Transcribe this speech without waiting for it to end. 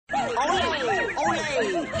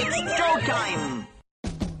Olé! It's showtime!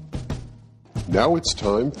 Now it's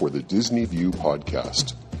time for the Disney View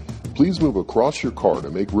podcast. Please move across your car to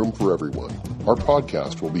make room for everyone. Our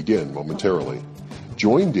podcast will begin momentarily.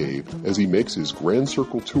 Join Dave as he makes his Grand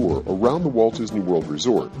Circle tour around the Walt Disney World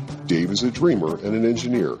Resort. Dave is a dreamer and an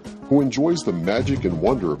engineer who enjoys the magic and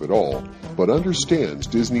wonder of it all, but understands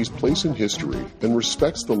Disney's place in history and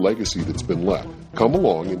respects the legacy that's been left. Come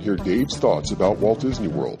along and hear Dave's thoughts about Walt Disney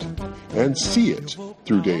World and see it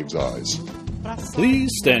through Dave's eyes. Please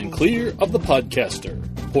stand clear of the podcaster.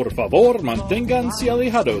 Por favor, manténganse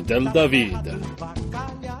alejado del David.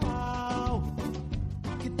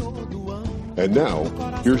 And now,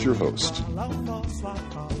 here's your host.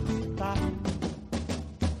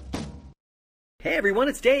 Hey everyone,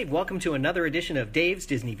 it's Dave. Welcome to another edition of Dave's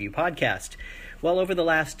Disney View podcast. Well, over the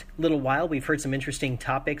last little while, we've heard some interesting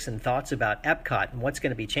topics and thoughts about EPCOT and what's going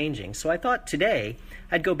to be changing. So I thought today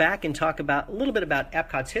I'd go back and talk about a little bit about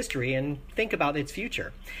EPCOT's history and think about its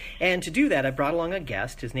future. And to do that, I brought along a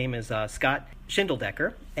guest. His name is Scott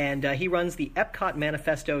Schindeldecker, and he runs the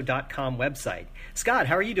EPCOTmanifesto.com website. Scott,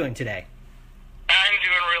 how are you doing today? I'm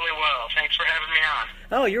doing really well. Thanks for having me on.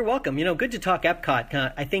 Oh, you're welcome. You know, good to talk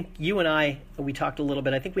EPCOT. I think you and we talked a little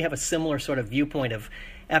bit. I think we have a similar sort of viewpoint of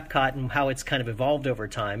EPCOT and how it's kind of evolved over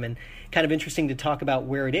time, and kind of interesting to talk about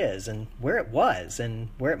where it is and where it was and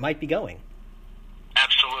where it might be going.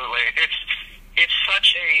 Absolutely. It's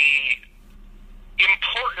such a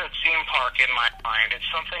important theme park in my mind.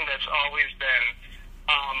 It's something that's always been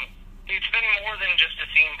it's been more than just a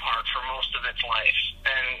theme park for most of its life.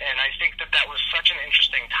 And I think that was such an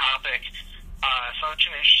interesting topic,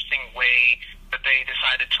 such an interesting way that they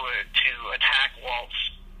decided to attack Walt's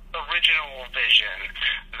original vision,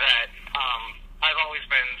 that I've always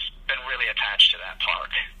been really attached to that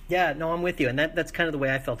park. Yeah, no, I'm with you, and that's kind of the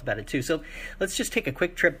way I felt about it too. So let's just take a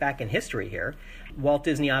quick trip back in history here. Walt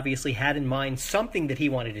Disney obviously had in mind something that he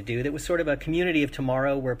wanted to do that was sort of a community of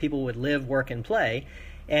tomorrow where people would live, work, and play,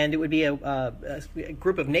 and it would be a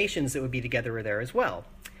group of nations that would be together there as well.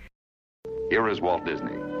 Here is Walt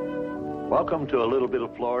Disney. Welcome to a little bit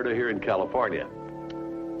of Florida here in California.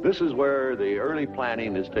 This is where the early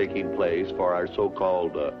planning is taking place for our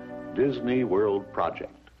so-called Disney World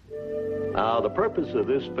project. Now, the purpose of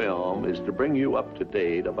this film is to bring you up to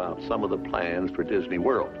date about some of the plans for Disney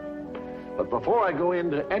World. But before I go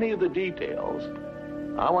into any of the details,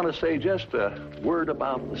 I want to say just a word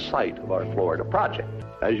about the site of our Florida project.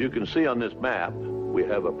 As you can see on this map, we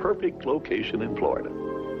have a perfect location in Florida,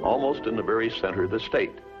 almost in the very center of the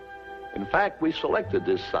state. In fact, we selected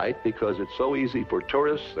this site because it's so easy for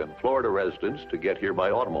tourists and Florida residents to get here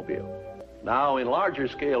by automobile. Now, in larger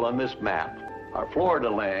scale on this map, our Florida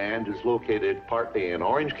land is located partly in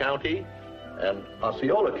Orange County and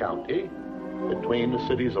Osceola County, between the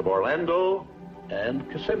cities of Orlando and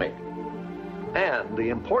Kissimmee. And the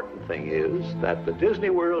important thing is that the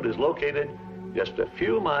Disney World is located just a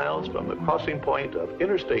few miles from the crossing point of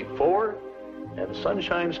Interstate 4 and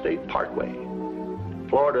Sunshine State Parkway,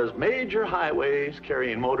 Florida's major highways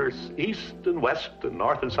carrying motors east and west and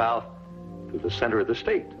north and south to the center of the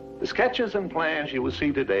state. The sketches and plans you will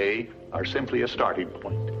see today are simply a starting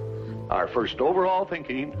point, our first overall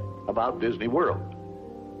thinking about Disney World.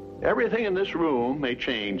 Everything in this room may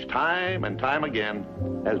change time and time again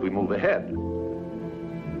as we move ahead.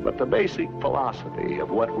 But the basic philosophy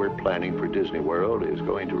of what we're planning for Disney World is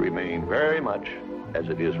going to remain very much as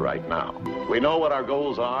it is right now. We know what our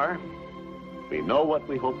goals are. We know what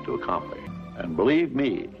we hope to accomplish. And believe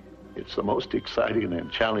me, it's the most exciting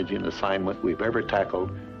and challenging assignment we've ever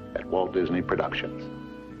tackled at Walt Disney Productions.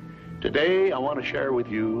 Today, I want to share with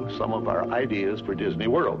you some of our ideas for Disney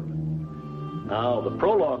World. Now, the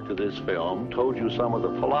prologue to this film told you some of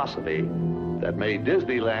the philosophy that made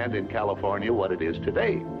Disneyland in California what it is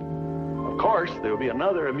today. Of course, there will be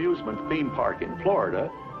another amusement theme park in Florida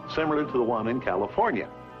similar to the one in California.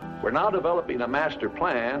 We're now developing a master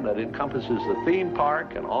plan that encompasses the theme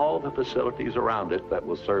park and all the facilities around it that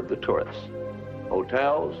will serve the tourists.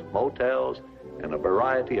 Hotels, motels, and a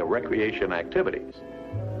variety of recreation activities.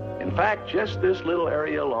 In fact, just this little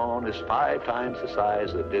area alone is 5 times the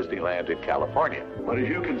size of Disneyland in California. But as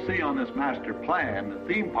you can see on this master plan, the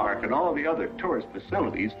theme park and all the other tourist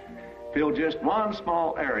facilities fill just one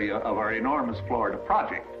small area of our enormous Florida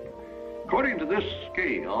project. According to this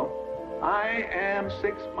scale, I am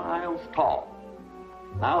 6 miles tall.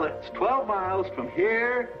 Now that's 12 miles from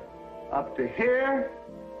here up to here,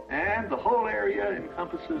 and the whole area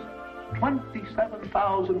encompasses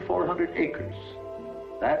 27,400 acres.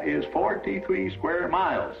 That is 43 square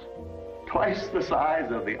miles, twice the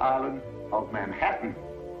size of the island of Manhattan.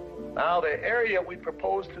 Now, the area we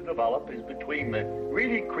propose to develop is between the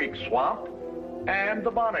Reedy Creek Swamp and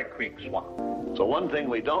the Bonnet Creek Swamp. So one thing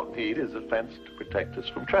we don't need is a fence to protect us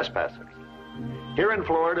from trespassers. Here in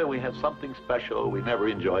Florida, we have something special we never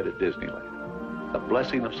enjoyed at Disneyland, the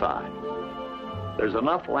blessing of size. There's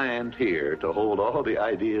enough land here to hold all the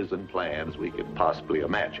ideas and plans we could possibly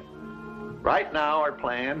imagine. Right now, our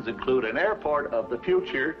plans include an airport of the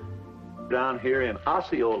future down here in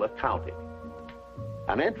Osceola County,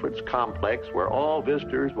 an entrance complex where all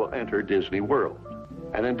visitors will enter Disney World,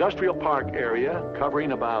 an industrial park area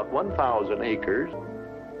covering about 1,000 acres,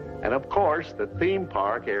 and of course, the theme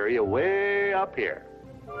park area way up here.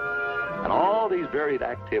 And all these varied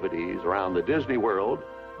activities around the Disney World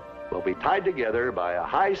will be tied together by a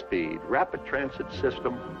high-speed, rapid transit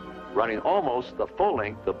system running almost the full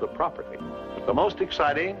length of the property. But the most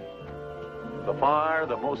exciting, by far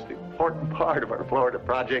the most important part of our Florida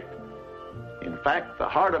project, in fact, the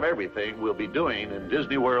heart of everything we'll be doing in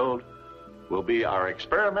Disney World, will be our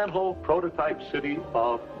experimental prototype city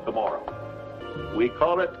of tomorrow. We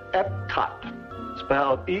call it EPCOT,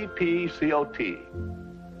 spelled E-P-C-O-T,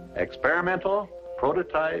 Experimental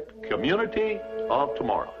Prototype Community of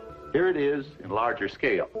Tomorrow. Here it is in larger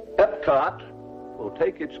scale. EPCOT will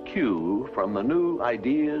take its cue from the new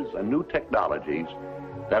ideas and new technologies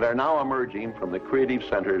that are now emerging from the creative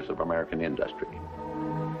centers of American industry.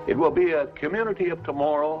 It will be a community of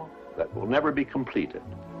tomorrow that will never be completed,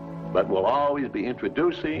 but will always be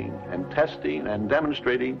introducing and testing and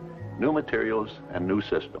demonstrating new materials and new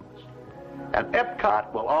systems. And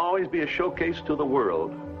EPCOT will always be a showcase to the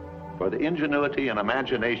world for the ingenuity and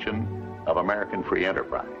imagination of American free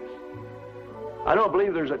enterprise. I don't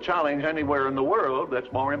believe there's a challenge anywhere in the world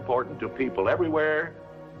that's more important to people everywhere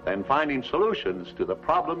than finding solutions to the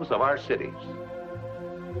problems of our cities.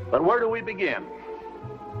 But where do we begin?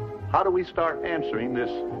 How do we start answering this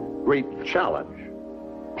great challenge?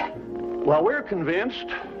 Well, we're convinced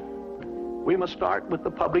we must start with the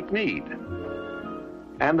public need.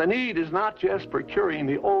 And the need is not just for curing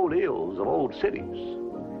the old ills of old cities.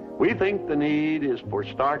 We think the need is for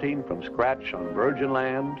starting from scratch on virgin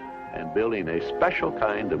land and building a special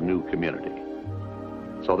kind of new community.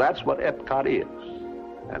 So that's what EPCOT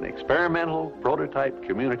is, an experimental prototype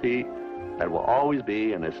community that will always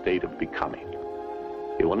be in a state of becoming.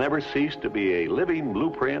 It will never cease to be a living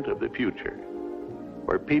blueprint of the future,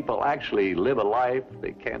 where people actually live a life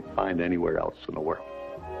they can't find anywhere else in the world.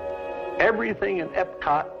 Everything in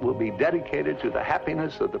EPCOT will be dedicated to the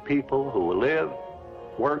happiness of the people who will live,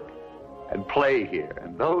 work, and play here,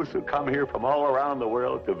 and those who come here from all around the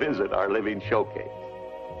world to visit our living showcase.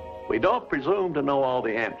 We don't presume to know all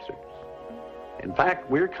the answers. In fact,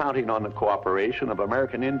 we're counting on the cooperation of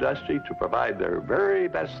American industry to provide their very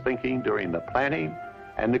best thinking during the planning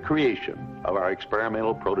and the creation of our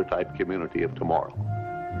experimental prototype community of tomorrow.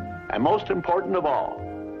 And most important of all,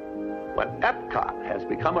 when EPCOT has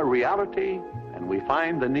become a reality and we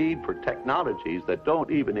find the need for technologies that don't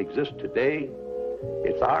even exist today,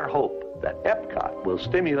 it's our hope that EPCOT will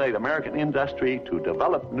stimulate American industry to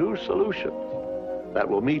develop new solutions that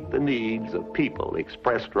will meet the needs of people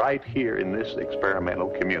expressed right here in this experimental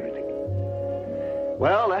community.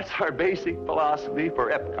 Well, that's our basic philosophy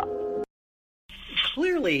for EPCOT.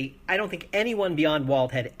 Clearly, I don't think anyone beyond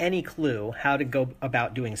Walt had any clue how to go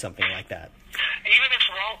about doing something like that. Even if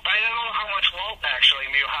Walt, I don't know how much Walt actually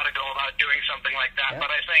knew how to go about doing something like that,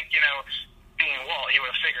 but I think, being Walt, he would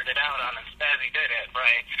have figured it out on as he did it,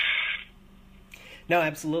 right? No,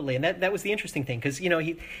 absolutely. And that was the interesting thing, because,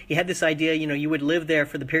 he had this idea, you would live there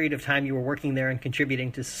for the period of time you were working there and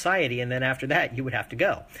contributing to society, and then after that, you would have to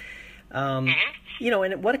go. And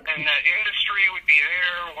what... And the industry would be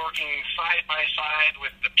there working side by side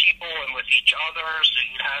with the people and with each other, so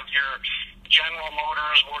you'd have your General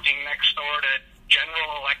Motors working next door to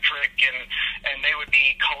General Electric, and they would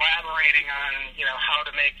be collaborating on, how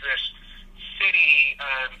to make this city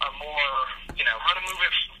a more, how to move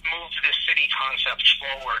this city concept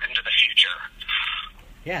forward into the future.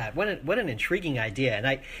 Yeah, what an intriguing idea.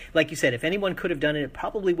 And like you said, if anyone could have done it, it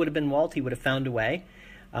probably would have been Walt. He would have found a way.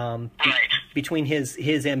 Right. Between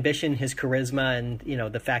his ambition, his charisma, and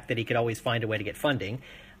the fact that he could always find a way to get funding,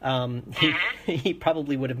 he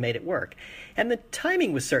probably would have made it work. And the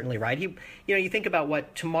timing was certainly right. You think about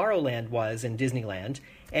what Tomorrowland was in Disneyland,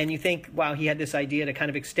 and you think, wow, he had this idea to kind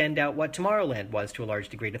of extend out what Tomorrowland was to a large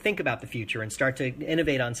degree, to think about the future and start to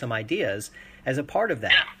innovate on some ideas as a part of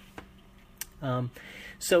that. Yeah.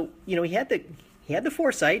 So he had the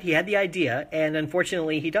foresight, he had the idea, and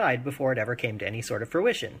unfortunately he died before it ever came to any sort of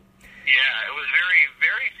fruition. Yeah, it was very,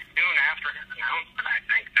 very soon after his announcement, I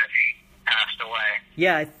think, that he passed away.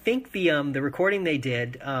 Yeah, I think the recording they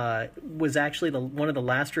did was actually one of the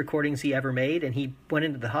last recordings he ever made, and he went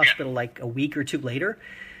into the hospital like a week or two later.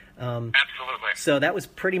 Absolutely. So that was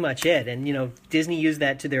pretty much it, and Disney used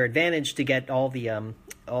that to their advantage to get all the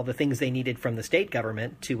things they needed from the state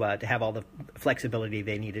government to have all the flexibility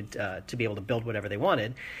they needed to be able to build whatever they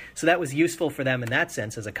wanted. So that was useful for them in that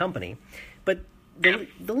sense as a company, but the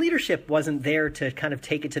leadership wasn't there to kind of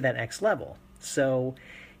take it to that next level. So,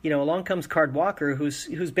 along comes Card Walker, who's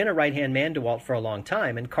been a right-hand man to Walt for a long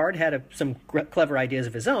time, and Card had some clever ideas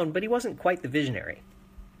of his own, but he wasn't quite the visionary.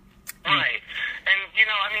 Right. And,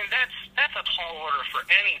 that's a tall order for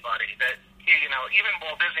anybody. That, even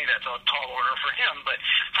Walt Disney, that's a tall order for him. But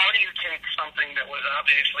how do you take something that was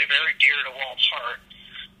obviously very dear to Walt's heart,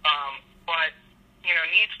 but,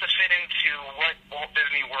 needs to fit into what Walt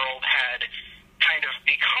Disney World had kind of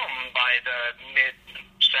become by the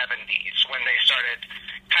mid-'70s when they started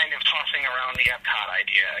kind of tossing around the EPCOT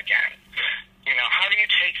idea again? How do you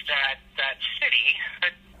take that city,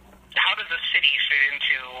 how does a city fit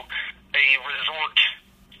into a resort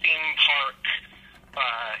theme park,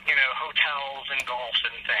 hotels and golf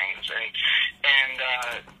and things? And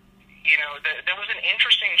there was an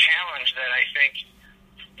interesting challenge that I think,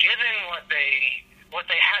 given what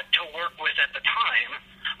they had to work with at the time,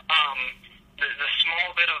 the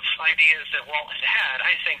small bit of ideas that Walt had,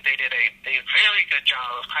 I think they did a very good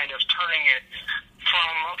job of kind of turning it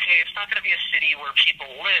from, okay, it's not going to be a city where people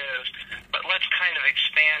live, but let's kind of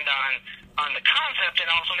expand on the concept and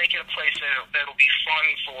also make it a place that'll be fun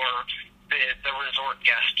for the resort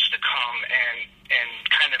guests to come and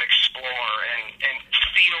kind of explore and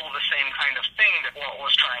feel the same kind of thing that Walt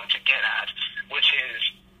was trying to get at, which is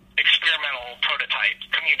experimental prototype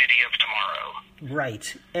community of tomorrow.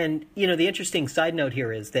 Right. And, the interesting side note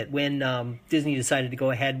here is that when Disney decided to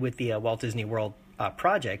go ahead with the Walt Disney World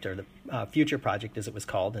project, or the future project as it was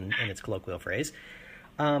called in its colloquial phrase,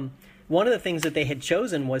 one of the things that they had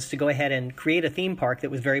chosen was to go ahead and create a theme park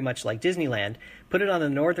that was very much like Disneyland, put it on the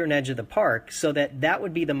northern edge of the park so that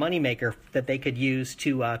would be the moneymaker that they could use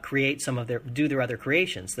to create do their other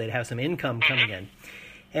creations. They'd have some income coming in.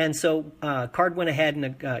 And so Card went ahead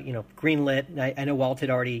and greenlit. I know Walt had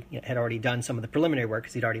already done some of the preliminary work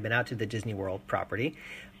because he'd already been out to the Disney World property.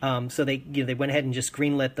 So they went ahead and just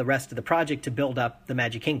greenlit the rest of the project to build up the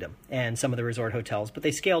Magic Kingdom and some of the resort hotels, but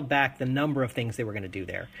they scaled back the number of things they were going to do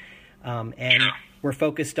there. And we're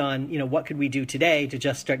focused on what could we do today to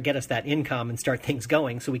just get us that income and start things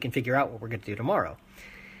going so we can figure out what we're going to do tomorrow.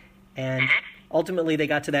 And ultimately, they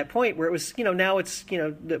got to that point where it was, now it's,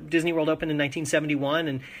 the Disney World opened in 1971,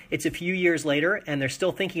 and it's a few years later, and they're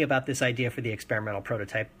still thinking about this idea for the experimental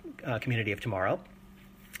prototype community of tomorrow.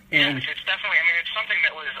 And yes, it's definitely, it's something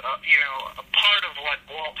that was, a part of what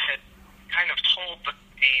Walt had kind of told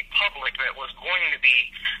the public that was going to be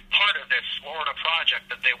part of this Florida project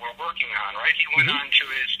that they were working on, right? He went on to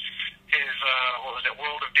his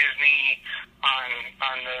World of Disney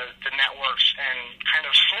on the networks and kind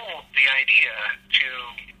of sold the idea to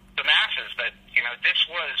the masses that, this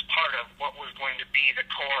was part of what was going to be the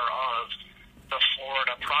core of the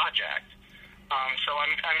Florida project. So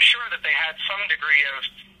I'm sure that they had some degree of,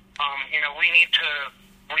 we need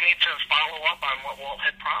to follow up on what Walt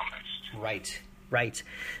had promised. Right.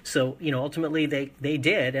 So, ultimately they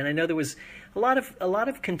did, and I know there was a lot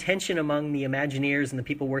of contention among the Imagineers and the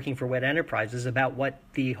people working for Wet Enterprises about what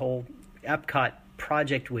the whole EPCOT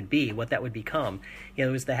project would be, what that would become.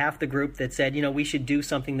 There was half the group that said, we should do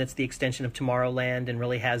something that's the extension of Tomorrowland and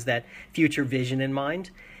really has that future vision in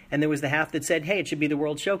mind. And there was the half that said, hey, it should be the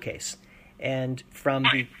World Showcase. And from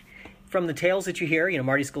the tales that you hear,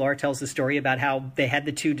 Marty Sklar tells the story about how they had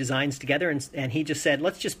the two designs together, and he just said,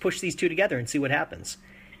 let's just push these two together and see what happens.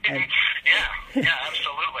 And, yeah,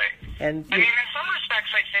 absolutely. And in some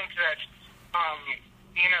respects, I think that,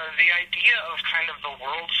 the idea of kind of the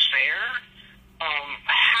World's Fair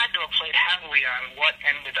had to have played heavily on what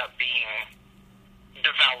ended up being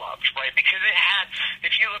developed, right? Because it had,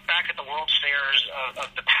 if you look back at the World's Fairs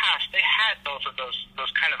of the past, they had both of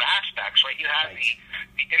those kind of aspects, right? You had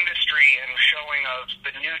the industry and showing of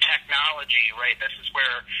the new technology, right? This is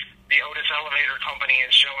where the Otis Elevator Company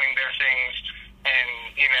is showing their things, and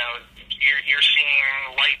you're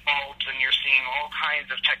seeing light bulbs and you're seeing all kinds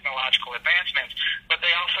of technological advancements. But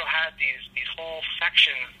they also had these whole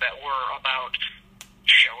sections that were about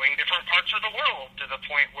showing different parts of the world, to the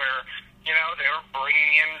point where they were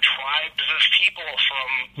bringing in tribes of people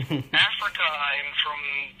from Africa and from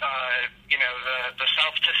the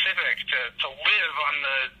South Pacific to live on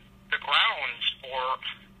the grounds for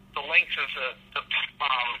the length of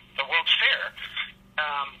the World's Fair.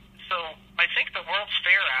 So I think the World's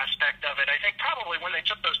Fair aspect of it, I think probably when they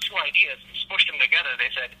took those two ideas and smushed them together, they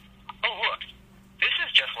said, oh, look, this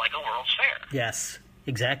is just like a World's Fair. Yes,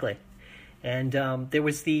 exactly. And there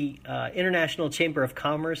was the International Chamber of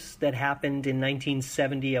Commerce that happened in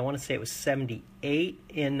 1970. I want to say it was 78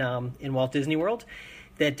 in Walt Disney World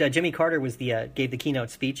that Jimmy Carter was gave the keynote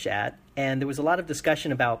speech at. And there was a lot of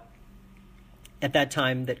discussion about, at that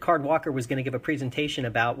time, that Card Walker was going to give a presentation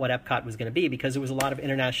about what EPCOT was going to be, because there was a lot of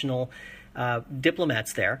international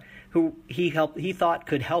diplomats there who he thought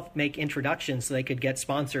could help make introductions so they could get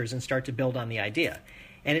sponsors and start to build on the idea.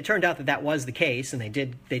 And it turned out that was the case, and they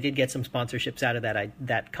did get some sponsorships out of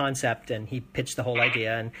that concept, and he pitched the whole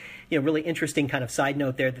idea. And really interesting kind of side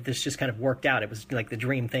note there that this just kind of worked out. It was like the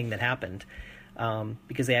dream thing that happened,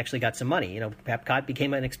 because they actually got some money. EPCOT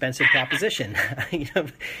became an expensive proposition. Absolutely.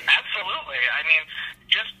 I mean,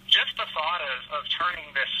 just the thought of turning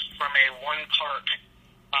this from a one park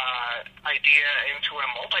idea into a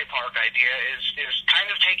multi-park idea is kind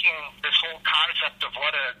of taking this whole concept of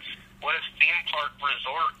what a theme park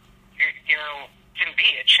resort can be.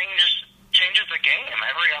 It changes the game.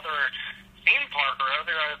 Every other theme park or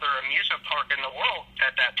other amusement park in the world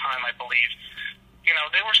at that time, I believe,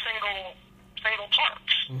 they were single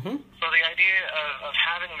parks. Mm-hmm. So the idea of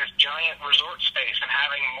having this giant resort space and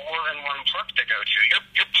having more than one park to go to,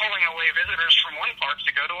 you're pulling away visitors from one park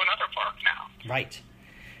to go to another park now. Right.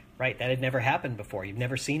 That had never happened before. You've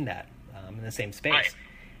never seen that in the same space.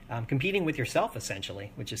 Right. Competing with yourself,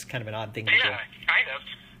 essentially, which is kind of an odd thing to do. Yeah, kind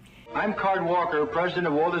of. I'm Card Walker, president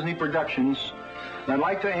of Walt Disney Productions, and I'd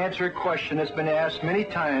like to answer a question that's been asked many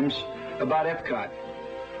times about EPCOT.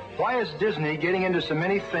 Why is Disney getting into so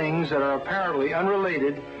many things that are apparently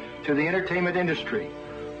unrelated to the entertainment industry?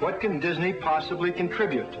 What can Disney possibly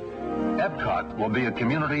contribute? EPCOT will be a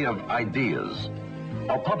community of ideas,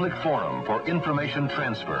 a public forum for information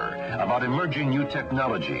transfer about emerging new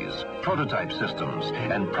technologies, prototype systems,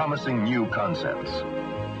 and promising new concepts.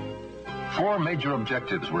 4 major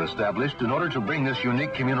objectives were established in order to bring this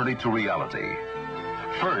unique community to reality.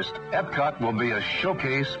 First, EPCOT will be a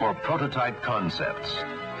showcase for prototype concepts.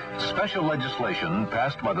 Special legislation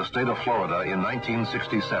passed by the state of Florida in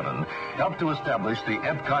 1967 helped to establish the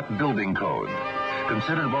EPCOT Building Code,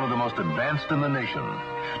 considered one of the most advanced in the nation,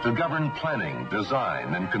 to govern planning,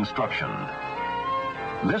 design, and construction.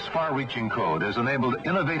 This far-reaching code has enabled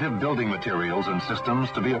innovative building materials and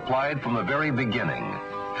systems to be applied from the very beginning,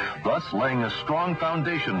 thus laying a strong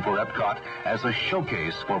foundation for EPCOT as a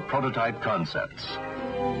showcase for prototype concepts.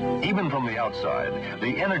 Even from the outside,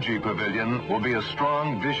 the Energy Pavilion will be a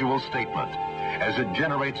strong visual statement as it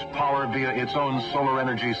generates power via its own solar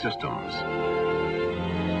energy systems.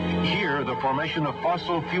 Here, the formation of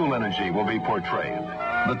fossil fuel energy will be portrayed.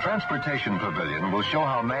 The Transportation Pavilion will show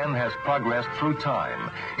how man has progressed through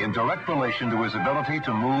time in direct relation to his ability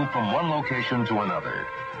to move from one location to another.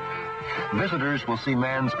 Visitors will see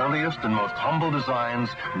man's earliest and most humble designs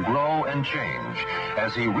grow and change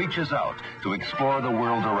as he reaches out to explore the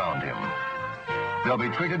world around him. They'll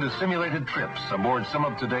be treated to simulated trips aboard some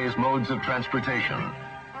of today's modes of transportation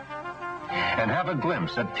and have a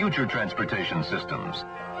glimpse at future transportation systems.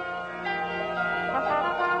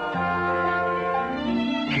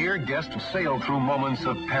 Here, guests sail through moments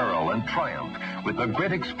of peril and triumph with the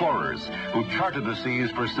great explorers who charted the seas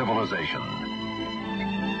for civilization.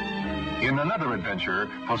 In another adventure,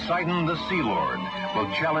 Poseidon the Sea Lord will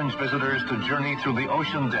challenge visitors to journey through the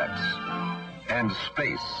ocean depths and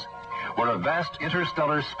space, where a vast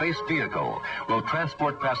interstellar space vehicle will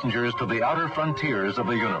transport passengers to the outer frontiers of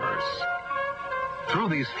the universe. Through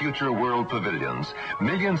these future world pavilions,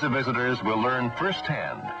 millions of visitors will learn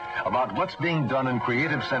firsthand about what's being done in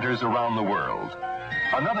creative centers around the world.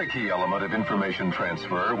 Another key element of information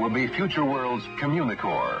transfer will be Future World's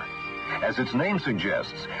Communicore. As its name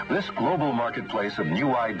suggests, this global marketplace of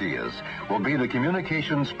new ideas will be the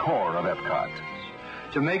communications core of EPCOT.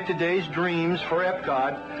 To make today's dreams for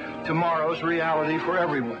EPCOT tomorrow's reality for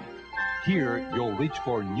everyone. Here, you'll reach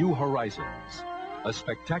for new horizons, a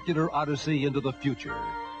spectacular odyssey into the future,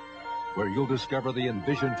 where you'll discover the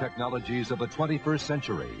envisioned technologies of the 21st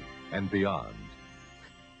century and beyond.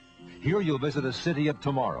 Here you'll visit a city of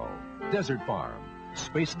tomorrow, desert farm,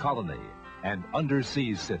 space colony, and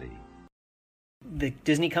undersea city. The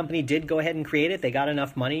Disney company did go ahead and create it. They got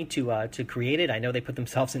enough money to create it. I know they put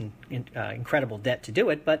themselves in incredible debt to do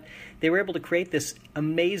it, but they were able to create this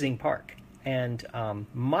amazing park. And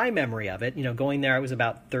my memory of it, going there, I was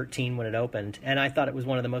about 13 when it opened, and I thought it was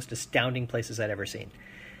one of the most astounding places I'd ever seen.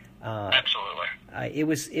 Absolutely. It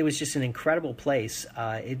was just an incredible place.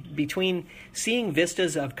 Between seeing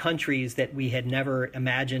vistas of countries that we had never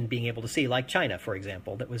imagined being able to see, like China, for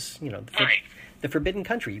example, that was the forbidden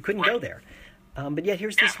country. You couldn't go there, but yet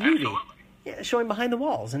here's this movie showing behind the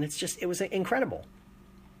walls, and it was incredible.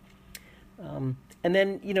 And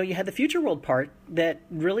then, you had the Future World part that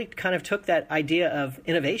really kind of took that idea of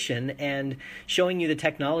innovation and showing you the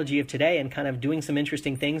technology of today and kind of doing some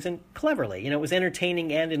interesting things and cleverly. It was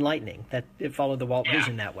entertaining and enlightening. That it followed the Walt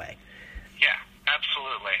vision that way. Yeah,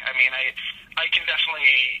 absolutely. I mean, I can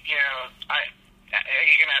definitely, you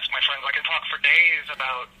can ask my friends. I can talk for days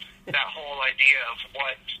about that whole idea of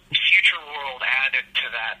what Future World added to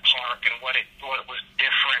that park and what it was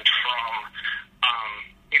different from,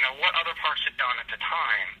 what other parks had done at the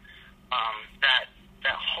time.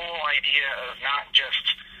 That whole idea of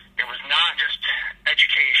it was not just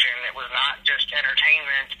education, it was not just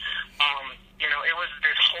entertainment. It was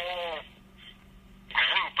this whole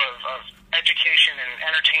group of education and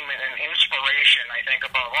entertainment and inspiration. I think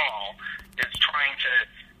above all is trying to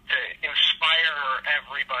inspire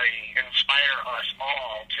everybody, inspire us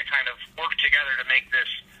all to kind of work together to make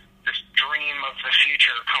this dream of the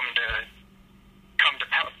future come to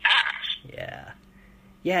pass.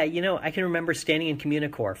 Yeah, I can remember standing in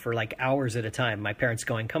Communicore for like hours at a time. My parents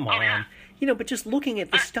going, "Come on," but just looking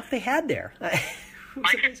at the stuff they had there. I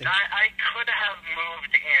could have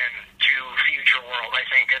moved in to Future World, I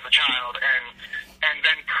think, as a child, and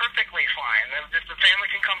been perfectly fine. If the family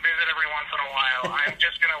can come visit every once in a while, I'm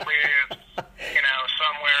just going to live,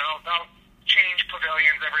 somewhere. I'll change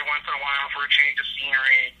pavilions every once in a while for a change of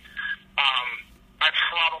scenery. I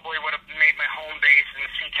probably would have made my home base in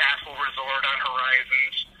Sea Castle Resort on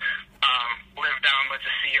Horizons, lived down with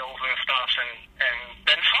the seals and stuff, and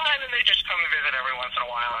been fine, and they just come and visit every once in a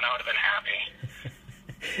while, and I would have been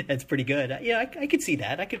happy. That's pretty good. Yeah, I could see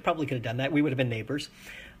that. I could have done that. We would have been neighbors.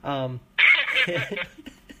 It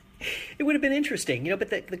would have been interesting,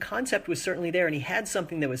 but the concept was certainly there, and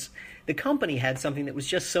the company had something that was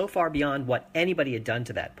just so far beyond what anybody had done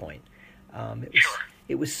to that point.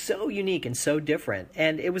 It was so unique and so different,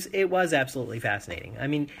 and it was absolutely fascinating. I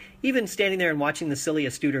mean, even standing there and watching the silly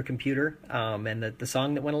Astuter computer and the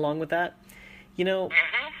song that went along with that,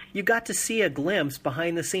 you got to see a glimpse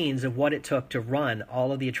behind the scenes of what it took to run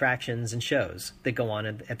all of the attractions and shows that go on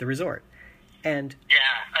at the resort. And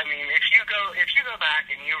I mean, if you go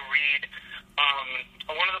back and you read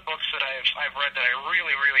one of the books that I've read that I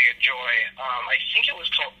really, really enjoy, I think it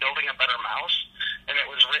was called Building a Better Mouse, and it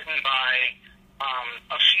was written by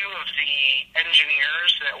a few of the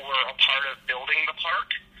engineers that were a part of building the park,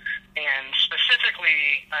 and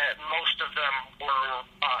specifically most of them were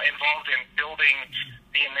involved in building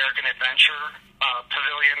the American Adventure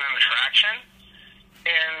Pavilion and attraction,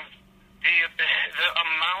 and the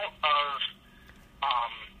amount of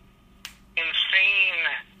insane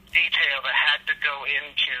detail that had to go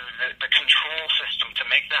into the control system to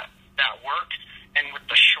make that work, and with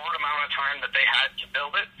the short amount of time that they had to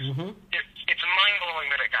build it, it's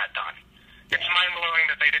mind-blowing that it got done. It's mind-blowing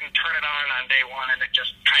that they didn't turn it on day one and it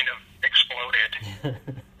just kind of exploded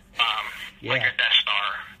like a Death Star,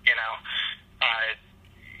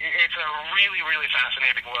 It's a really, really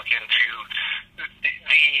fascinating look into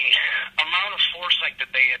the amount of foresight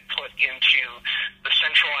that they had put into the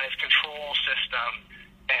centralized control system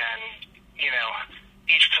and,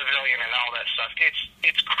 each pavilion and all that stuff.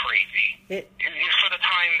 It's crazy. For the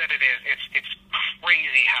time that it is, it's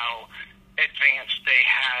crazy how advanced they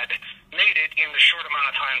had made it in the short amount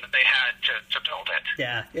of time that they had to build it.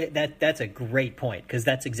 Yeah, that's a great point, because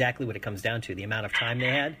that's exactly what it comes down to, the amount of time they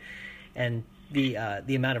had and the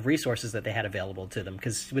amount of resources that they had available to them,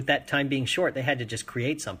 because with that time being short, they had to just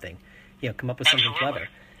create something, come up with something clever.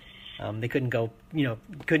 They couldn't go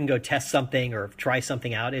test something or try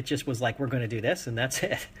something out. It just was like, we're going to do this, and that's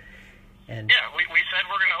it. And we said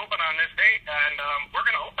we're going to open on this date, and we're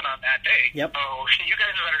going to open on that date. Yep. So you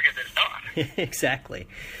guys better get this done. Exactly.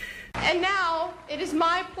 And now it is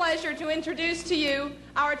my pleasure to introduce to you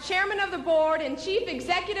our Chairman of the Board and Chief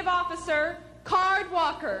Executive Officer, Card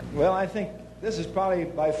Walker. Well, I think this is probably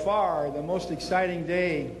by far the most exciting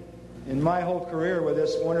day in my whole career with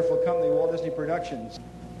this wonderful company, Walt Disney Productions.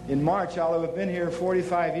 In March, I'll have been here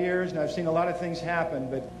 45 years, and I've seen a lot of things happen,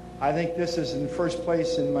 but I think this is in first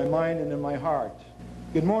place in my mind and in my heart.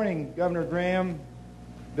 Good morning, Governor Graham,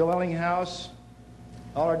 Bill Ellinghouse,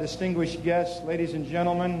 all our distinguished guests, ladies and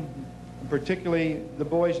gentlemen, and particularly the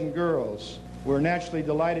boys and girls. We're naturally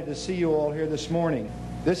delighted to see you all here this morning.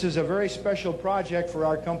 This is a very special project for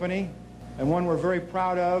our company, and one we're very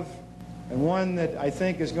proud of, and one that I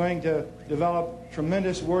think is going to develop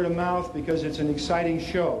tremendous word of mouth because it's an exciting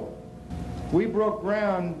show. We broke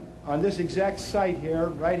ground on this exact site here,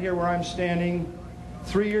 right here where I'm standing,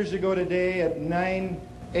 3 years ago today at 9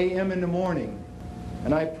 a.m. in the morning.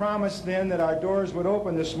 And I promised then that our doors would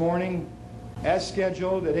open this morning as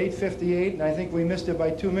scheduled at 8:58, and I think we missed it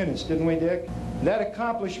by 2 minutes, didn't we, Dick? That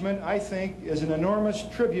accomplishment, I think, is an enormous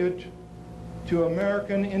tribute to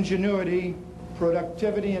American ingenuity,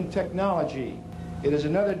 productivity, and technology. It is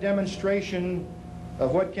another demonstration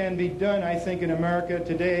of what can be done, I think, in America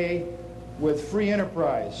today with free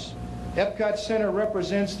enterprise. EPCOT Center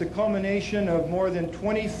represents the culmination of more than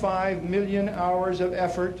 25 million hours of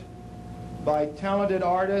effort by talented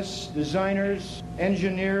artists, designers,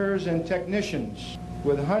 engineers, and technicians,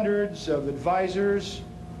 with hundreds of advisors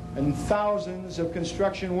and thousands of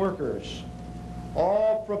construction workers,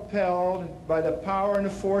 all propelled by the power and the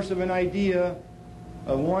force of an idea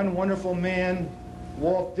of one wonderful man,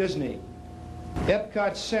 Walt Disney.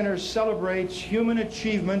 EPCOT Center celebrates human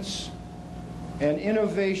achievements and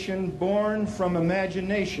innovation born from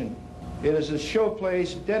imagination. It is a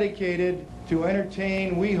showplace dedicated to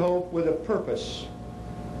entertain, we hope, with a purpose.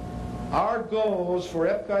 Our goals for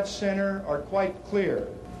EPCOT Center are quite clear.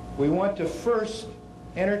 We want to first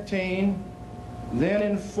entertain, then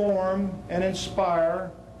inform and inspire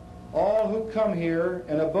all who come here,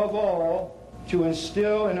 and above all, to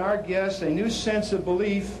instill in our guests a new sense of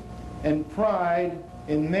belief and pride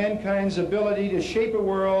in mankind's ability to shape a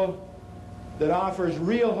world that offers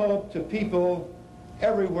real hope to people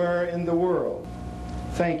everywhere in the world.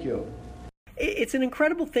 Thank you. It's an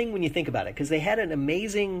incredible thing when you think about it, because they had an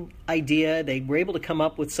amazing idea. They were able to come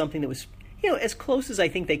up with something that was, as close as I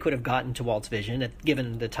think they could have gotten to Walt's vision,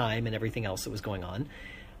 given the time and everything else that was going on.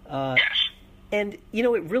 And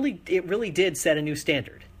it really did set a new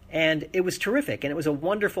standard, and it was terrific, and it was a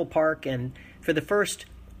wonderful park. And for the first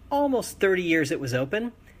almost 30 years it was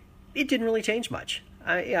open, it didn't really change much.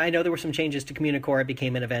 I know there were some changes to Communicore. It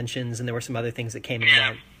became Innoventions, and there were some other things that came in and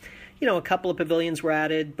out. A couple of pavilions were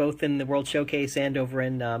added, both in the World Showcase and over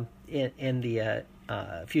in the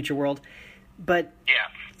Future World. But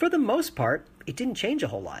for the most part, it didn't change a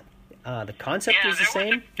whole lot. The concept was the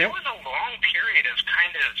same. There was a long period of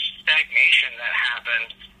kind of stagnation that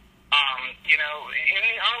happened. In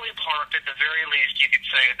the early park, at the very least, you could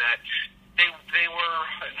say that they were,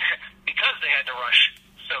 because they had to rush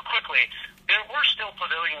so quickly, there were still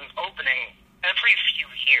pavilions opening every few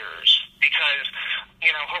years, because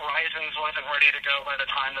Horizons wasn't ready to go by the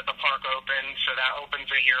time that the park opened, so that opens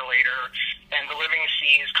a year later, and the Living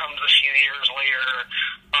Seas comes a few years later.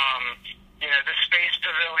 The Space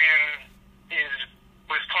Pavilion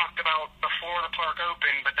was talked about before the park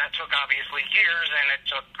opened, but that took obviously years, and it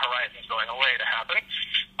took Horizons going away to happen.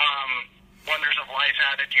 Wonders of Life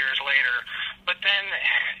added years later, but then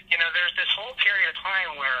there's this whole period of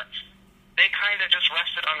time where they kind of just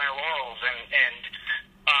rested on their laurels, and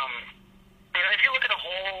if you look at the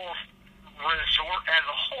whole resort as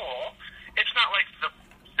a whole, it's not like the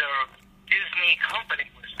Disney company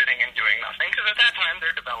was sitting and doing nothing, because at that time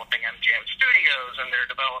they're developing MGM Studios and they're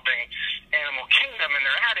developing Animal Kingdom and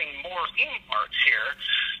they're adding more theme parks here.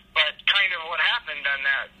 But kind of what happened on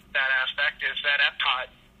that aspect is that Epcot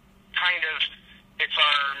it's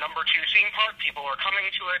our number 2 theme park. People are coming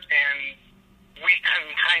to it, and we can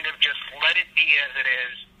kind of just let it be as it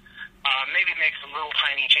is. Maybe make some little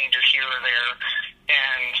tiny changes here or there,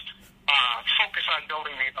 and focus on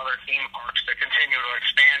building these other theme parks to continue to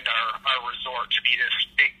expand our resort to be this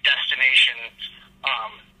big destination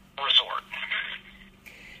resort.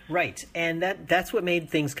 Right, and that's what made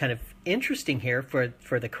things kind of interesting here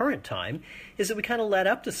for the current time, is that we kind of led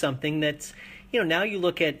up to something that's, now you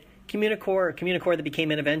look at Communicore that became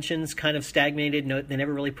Innoventions, kind of stagnated. No, they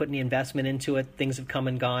never really put any investment into it. Things have come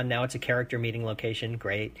and gone. Now it's a character meeting location.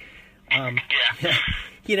 Great. And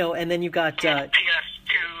then you've got PS2's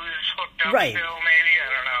hooked up right. Still, maybe, I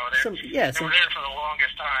don't know. They were there for the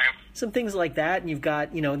longest time. Some things like that, and you've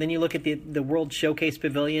got, then you look at the World Showcase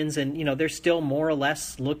pavilions, and they're still more or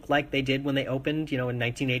less look like they did when they opened, in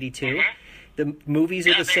 1982. Mm-hmm. The movies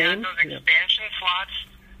are the same. They had those expansion slots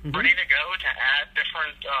ready to go to add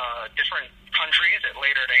different countries at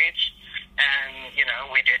later dates, and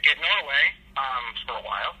we did get Norway for a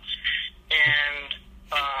while, and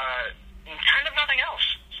kind of nothing else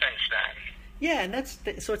since then. Yeah,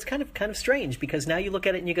 and so it's kind of strange, because now you look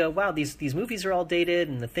at it and you go, wow, these movies are all dated,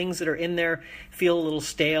 and the things that are in there feel a little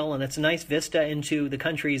stale, and it's a nice vista into the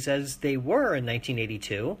countries as they were in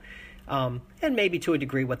 1982, and maybe to a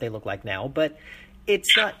degree what they look like now, but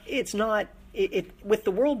it's not. With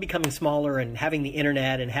the world becoming smaller and having the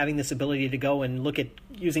internet and having this ability to go and look at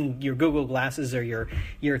using your Google glasses or your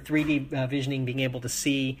 3D visioning, being able to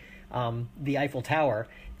see the Eiffel Tower,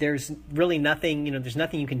 there's really nothing, there's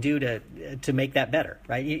nothing you can do to make that better,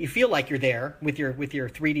 right? You feel like you're there with your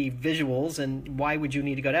 3D visuals, and why would you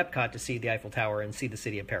need to go to EPCOT to see the Eiffel Tower and see the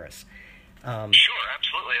city of Paris? Sure,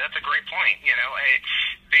 absolutely. That's a great point.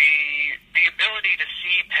 The ability to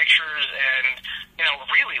see pictures and,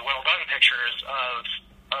 really well done pictures of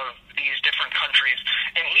these different countries,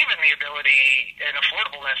 and even the ability and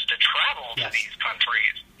affordableness to travel to these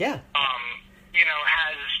countries. Yeah.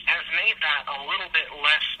 Has made that a little bit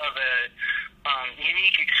less of a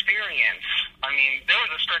unique experience. I mean, there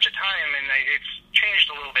was a stretch of time, and it's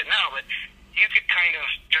changed a little bit now, but you could kind of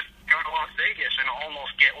just go to Las Vegas and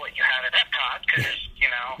almost get what you had at EPCOT, because,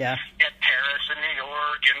 you had Paris and New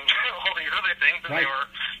York and all these other things, and they were,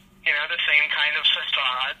 the same kind of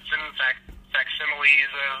facades and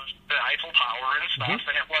facsimiles of the Eiffel Tower and stuff,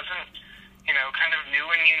 and it wasn't, kind of new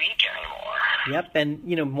and unique anymore. Yep,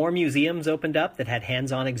 and, more museums opened up that had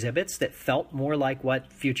hands-on exhibits that felt more like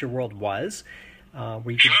what Future World was,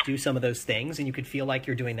 where you could do some of those things, and you could feel like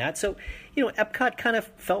you're doing that. So, EPCOT kind of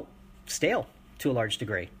felt stale to a large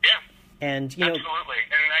degree. Yeah. And, absolutely.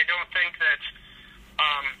 And I don't think that,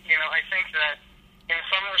 I think that in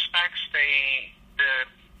some respects the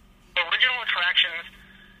original attractions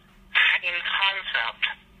in concept,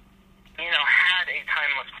 had a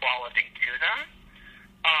timeless quality to them.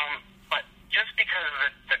 But just because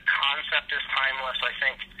the concept is timeless, I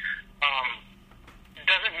think,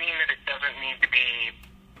 doesn't mean that it doesn't need to be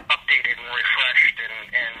updated and refreshed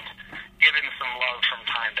and given some love from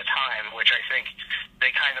time to time, which I think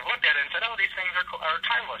they kind of looked at it and said, oh, these things are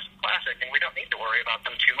timeless, classic, and we don't need to worry about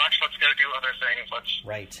them too much. Let's go do other things. Let's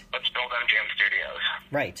build MGM Studios.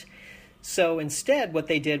 Right. So instead, what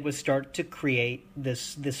they did was start to create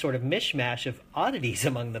this sort of mishmash of oddities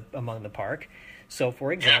among the park. So,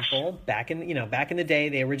 for example, back in the day,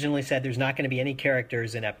 they originally said there's not going to be any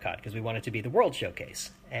characters in EPCOT because we want it to be the World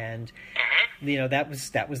Showcase, and that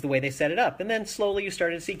was the way they set it up. And then slowly you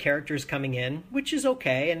started to see characters coming in, which is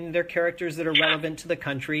okay, and they're characters that are relevant to the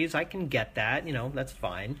countries. I can get that, that's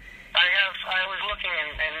fine. I was looking,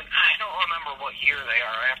 and I don't remember what year they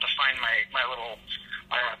are. I have to find my little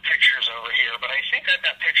pictures over here, but I think I've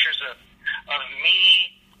got pictures of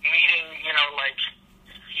me meeting,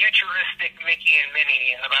 futuristic Mickey and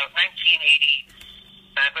Minnie in about 1987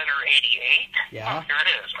 or 88. Yeah. Here it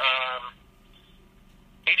is.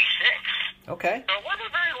 86. Okay. So it wasn't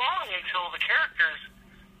very long until the characters,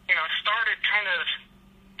 started kind of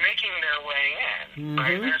making their way in.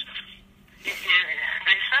 Right?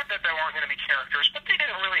 They said that there weren't going to be characters, but they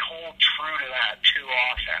didn't really hold true to that too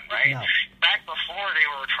often, right? No. Back before they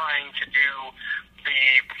were trying to do the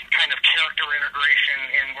kind of character integration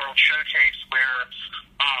in World Showcase where,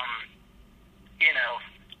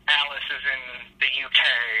 Alice is in the UK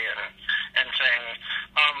and saying,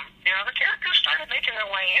 the characters started making their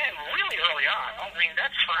way in really early on. I mean,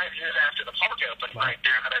 that's 5 years after the park opened right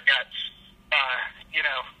there that I've got,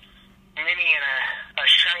 Minnie in a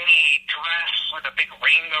shiny dress with a big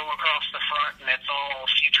rainbow across the front, and it's all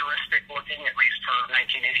futuristic looking, at least for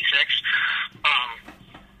 1986.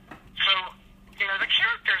 So, the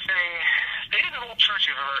character thing, they didn't hold true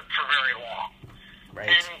to for very long.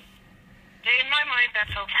 Right. And in my mind,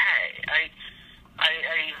 that's okay.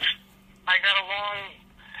 I got a long,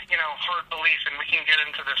 hard belief, and we can get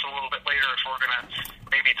into this a little bit later if we're going to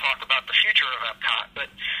maybe talk about the future of EPCOT, but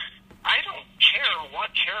I don't care what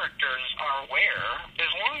characters are where, as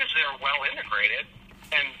long as they're well integrated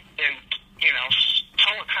and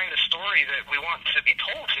tell a kind of story that we want to be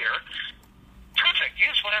told here. Perfect.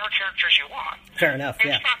 Use whatever characters you want. Fair enough.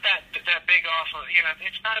 It's not that big off of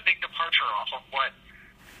it's not a big departure off of what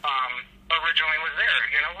originally was there.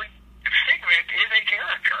 Figment is a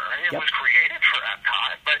character. It was created for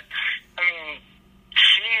EPCOT, but I mean,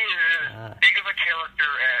 she is as big of a character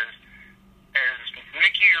as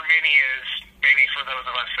Mickey or Minnie is, maybe for those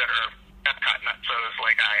of us that are EPCOT nutsos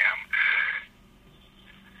like I am.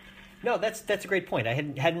 No, that's a great point. I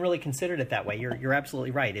hadn't really considered it that way. You're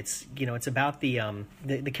absolutely right. It's it's about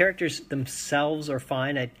the characters themselves are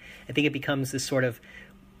fine. I think it becomes this sort of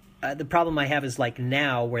the problem I have is like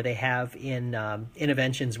now where they have in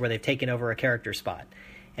Interventions where they've taken over a character spot.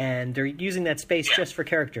 And they're using that space just for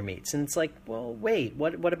character meets. And it's like, well, wait,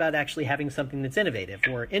 what about actually having something that's innovative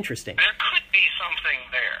or interesting? There could be something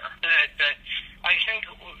there. That I think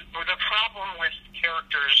the problem with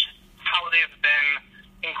characters, how they've been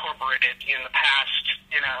incorporated in the past,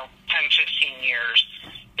 10, 15 years,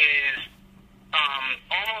 is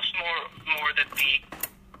almost more that the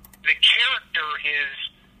character is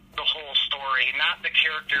the whole story, not the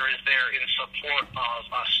character is there in support of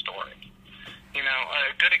a story. You know,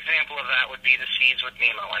 a good example of that would be the Seas with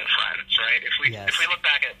Nemo and Friends, right? If we look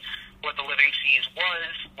back at what the Living Seas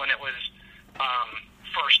was when it was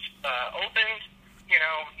first opened, you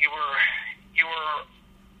know, you were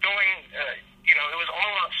going, you know, it was all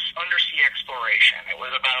about undersea exploration. It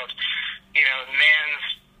was about, you know, man's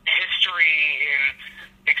history in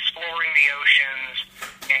exploring the oceans,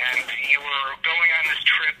 and you were going on this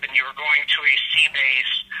trip, and you were going to a sea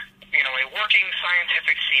base, you know, a working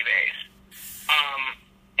scientific sea base.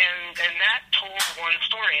 And that told one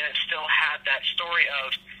story, and it still had that story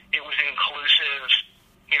of it was inclusive.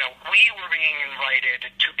 You know, we were being invited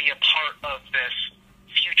to be a part of this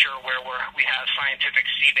future where we have scientific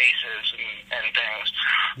sea bases and things.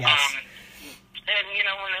 Yes. And, you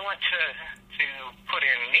know, when they went to put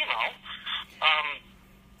in Nemo,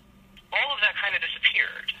 all of that kind of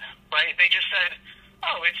disappeared, right? They just said,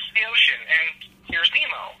 oh, it's the ocean, and here's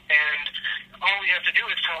Nemo. And all we have to do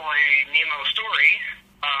is tell a Nemo story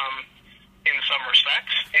in some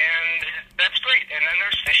respects, and that's great. And then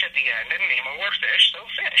there's fish at the end, and Nemo were fish, so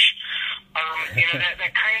fish. You know,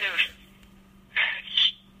 that kind of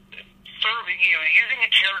sort of, you know, using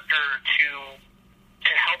a character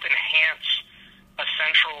to help enhance a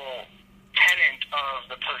central tenet of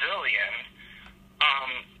the pavilion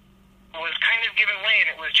was kind of given way, and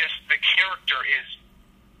it was just the character is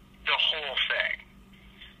the whole thing.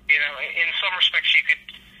 You know, in some respects, you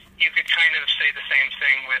could kind of say the same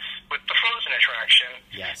thing with the Frozen attraction.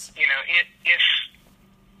 Yes. You know, if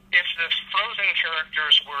the Frozen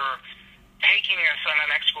characters were taking us on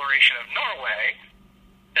an exploration of Norway,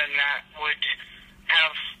 then that would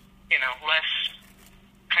have, you know, less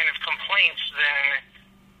kind of complaints than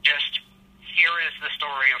just here is the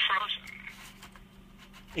story of Frozen.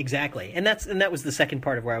 Exactly, and that was the second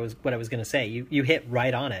part of what I was going to say. You hit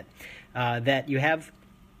right on it. That you have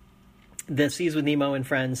the Seas with Nemo and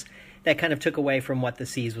Friends that kind of took away from what the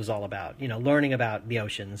seas was all about. You know, learning about the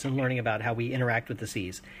oceans and learning about how we interact with the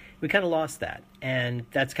seas. We kind of lost that, and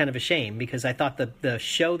that's kind of a shame because I thought the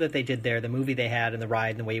show that they did there, the movie they had, and the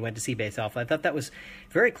ride, and the way you went to Sea Base Alpha, I thought that was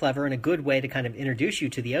very clever and a good way to kind of introduce you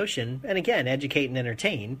to the ocean, and again, educate and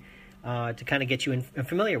entertain, to kind of get you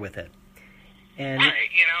familiar with it. And right,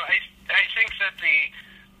 you know, I think that the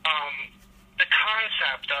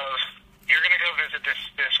concept of you're going to go visit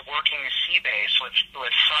this working sea base with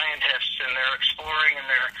scientists, and they're exploring and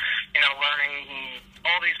they're, you know, learning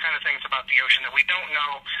all these kind of things about the ocean that we don't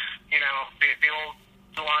know. You know, the old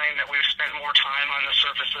line that we've spent more time on the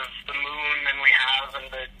surface of the moon than we have in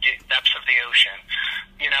the depths of the ocean.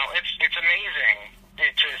 You know, it's amazing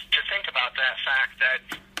to think about that fact that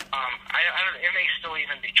I don't, it may still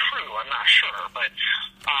even be true. I'm not sure, but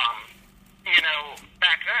you know,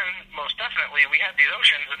 back then, most definitely, we had these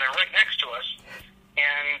oceans, and they're right next to us,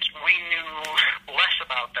 and we knew less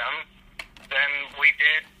about them than we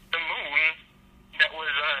did the moon. That was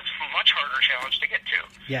a much harder challenge to get to.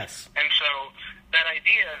 yes, And so that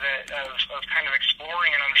idea of kind of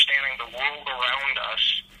exploring and understanding the world around us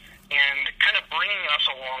and kind of bringing us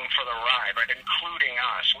along for the ride, right, including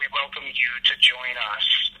us. We welcome you to join us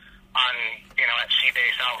on, you know, at Sea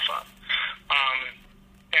Base Alpha.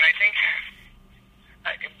 And I think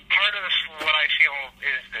part of what I feel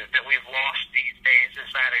is that we've lost these days is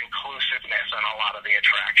that inclusiveness on a lot of the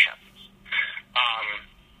attractions.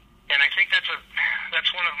 And I think that's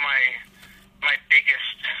one of my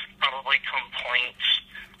biggest probably complaints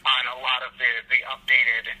on a lot of the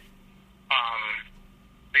updated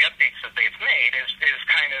the updates that they've made is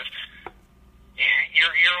kind of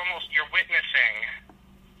you're witnessing,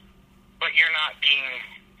 but you're not being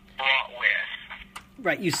brought with.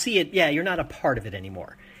 right. You see it. Yeah, you're not a part of it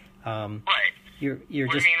anymore. Right. You're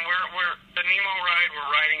just. I mean, we're the Nemo ride we're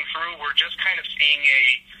riding through. We're just kind of seeing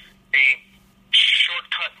a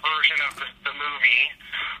shortcut version of the movie,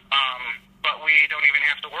 but we don't even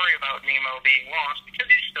have to worry about Nemo being lost because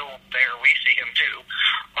he's still there. We see him too.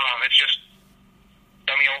 It's just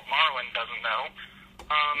dummy old Marlin doesn't know.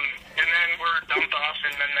 And then we're dumped off,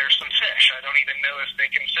 and then there's some fish. I don't even know if they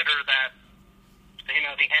consider that, you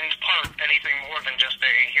know, the end part anything more than just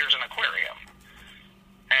here's an aquarium.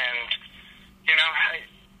 And, you know,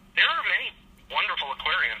 there are many wonderful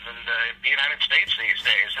aquariums in the United States these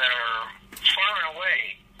days that are far and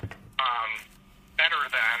away better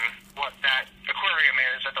than what that aquarium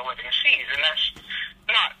is at the Living Seas. And that's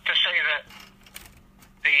not to say that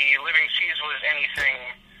the Living Seas was anything,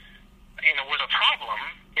 you know, was a problem.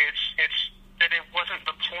 It's that it wasn't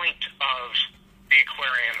the point of the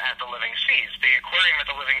aquarium at the Living Seas. The aquarium at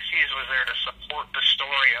the Living Seas was there to support the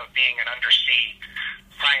story of being an undersea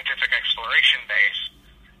scientific exploration base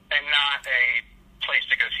and not a place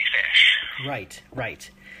to go see fish. Right, right.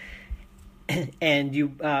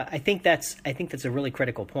 And I think that's a really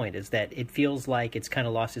critical point, is that it feels like it's kind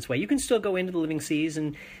of lost its way. You can still go into the Living Seas,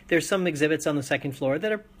 and there's some exhibits on the second floor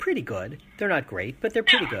that are pretty good. They're not great, but they're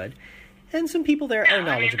pretty good. And some people there are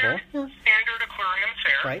knowledgeable. I mean, standard aquarium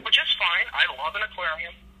fare, Right. which is fine. I love an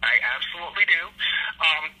aquarium. I absolutely do.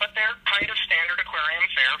 But they're kind of standard aquarium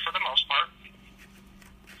fare for the most part.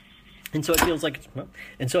 And so it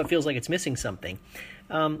feels like it's missing something.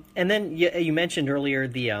 And then you mentioned earlier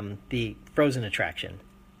the Frozen attraction,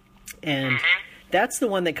 and that's the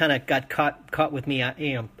one that kind of got caught with me.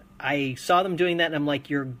 I saw them doing that, and I'm like,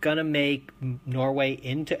 you're gonna make Norway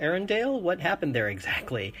into Arendelle? What happened there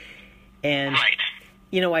exactly? And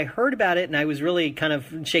I heard about it, and I was really kind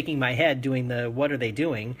of shaking my head doing what are they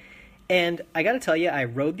doing? And I got to tell you, I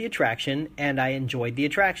rode the attraction, and I enjoyed the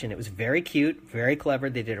attraction. It was very cute, very clever.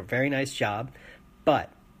 They did a very nice job,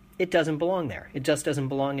 but it doesn't belong there. It just doesn't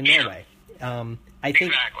belong in Norway. I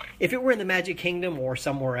think if it were in the Magic Kingdom or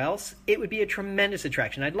somewhere else, it would be a tremendous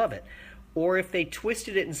attraction. I'd love it. Or if they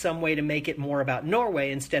twisted it in some way to make it more about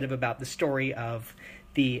Norway instead of about the story of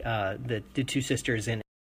the two sisters in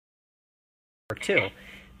too.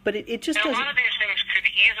 But it just doesn't. A lot of these things could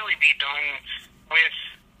easily be done with,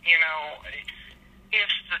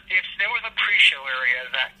 if there was a pre-show area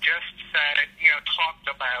that just said, talked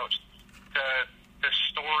about the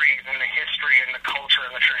stories and the history and the culture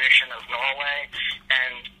and the tradition of Norway,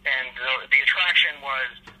 and the attraction was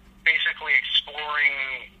basically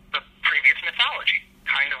exploring the previous mythology,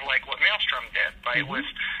 kind of like what Maelstrom did, right, with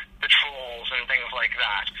the trolls and things like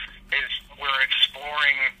that. Is we're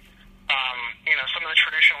exploring, some of the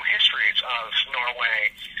traditional histories of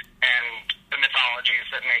Norway and the mythologies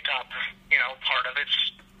that make up, part of its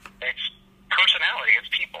personality,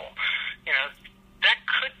 its people. That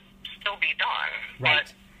could still be done, right.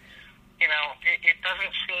 But it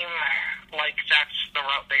doesn't seem like that's the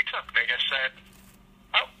route they took. They just said,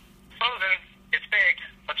 "Oh, Frozen, it's big.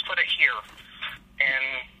 Let's put it here and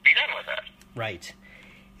be done with it." Right.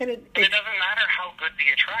 And it doesn't matter how good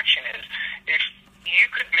the attraction is. If you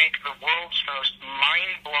could make the world's most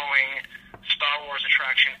mind-blowing Star Wars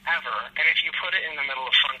attraction ever, and if you put it in the middle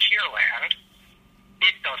of Frontierland,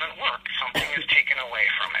 it doesn't work. Something is taken away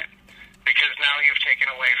from it. Because now you've taken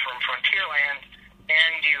away from Frontierland,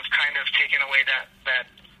 and you've kind of taken away that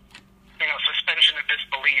suspension of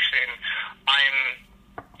disbelief in, I'm,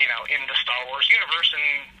 in the Star Wars universe and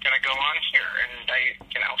going to go on here. And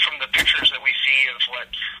from the pictures that we see of what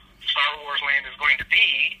Star Wars Land is going to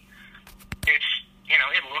be, it's,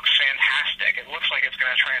 it looks fantastic. It looks like it's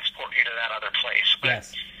going to transport you to that other place. But,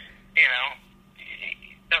 yes. It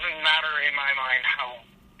doesn't matter in my mind how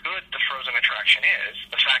good the Frozen attraction is.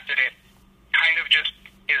 The fact that it kind of just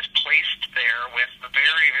is placed there with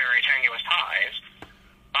very, very tenuous ties,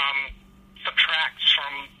 subtracts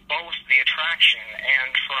from both the attraction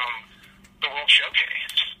and from the World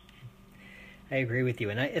Showcase. I agree with you,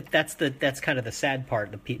 and that's kind of the sad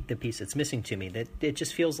part, the piece that's missing to me. That it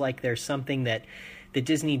just feels like there's something that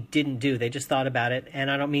Disney didn't do. They just thought about it, and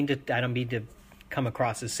I don't mean to come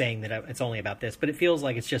across as saying that it's only about this, but it feels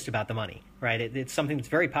like it's just about the money, right? It's something that's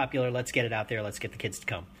very popular. Let's get it out there. Let's get the kids to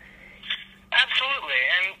come. Absolutely,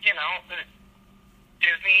 and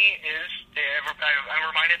Disney is. I'm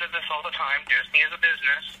reminded of this all the time. Disney is a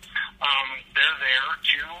business. They're there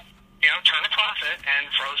to turn a profit, and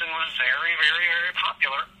Frozen was very, very, very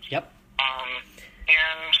popular. Yep.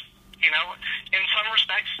 And in some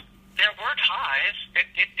respects, there were ties.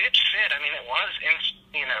 It did fit. I mean, it was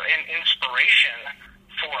an inspiration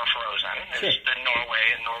for Frozen. Sure. It's the Norway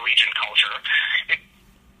and Norwegian culture.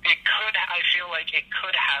 It could. I feel like it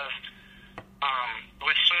could have,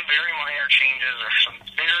 with some very minor changes or some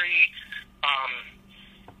very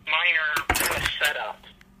minor kind of setup,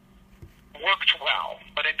 worked well.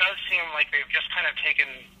 But it does seem like they've just kind of taken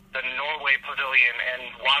the Norway Pavilion and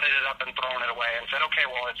wadded it up and thrown it away and said, "Okay,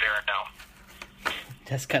 well, it's Arendelle." It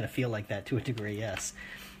does kind of feel like that to a degree, yes.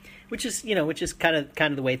 Which is kind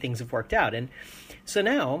of the way things have worked out. And so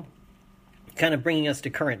now, kind of bringing us to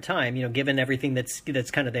current time, given everything that's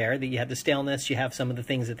kind of there, that you have the staleness, you have some of the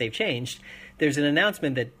things that they've changed, there's an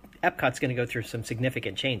announcement that EPCOT's going to go through some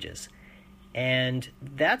significant changes. And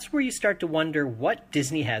that's where you start to wonder what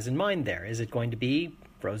Disney has in mind there. Is it going to be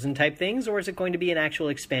Frozen type things, or is it going to be an actual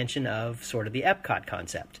expansion of sort of the EPCOT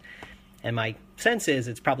concept? And my sense is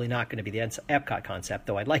it's probably not going to be the EPCOT concept,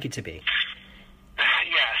 though I'd like it to be.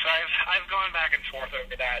 Yes, I've gone back and forth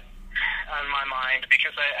over that on my mind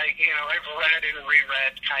because I've read and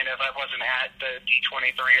reread kind of. I wasn't at the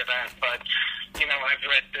D23 event, but I've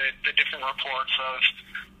read the different reports of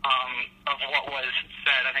what was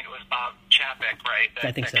said. I think it was Bob Chapek, right?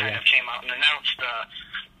 I think so. That kind of came out and announced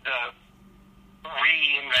the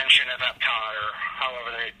reinvention of Epcot, or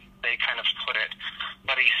however they kind of put it.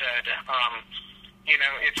 But he said,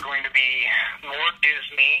 it's going to be more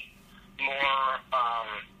Disney, more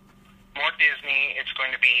Disney. It's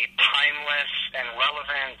going to be timeless and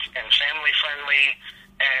relevant and family friendly,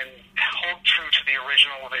 and hold true to the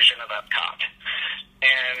original vision of Epcot.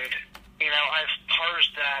 And I've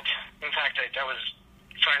parsed that. In fact, I was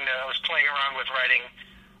playing around with writing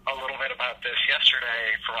a little bit about this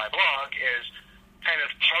yesterday for my blog. Is kind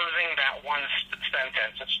of parsing that one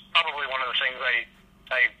sentence. It's probably one of the things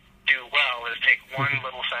I do well, is take one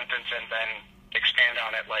little sentence and then expand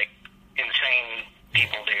on it like insane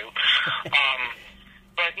people do.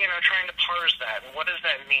 But trying to parse that. What does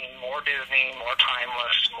that mean? More Disney, more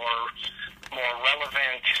timeless, more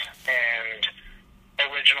relevant, and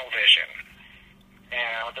original vision.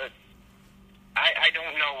 I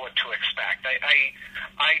don't know what to expect.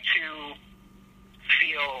 I too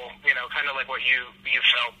feel, kind of like what you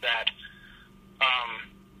felt, that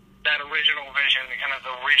that original vision, kind of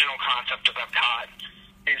the original concept of Epcot,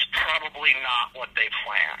 is probably not what they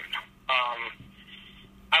planned.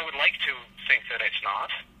 I would like to think that it's not.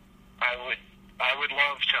 I would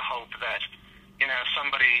love to hope that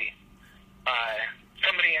somebody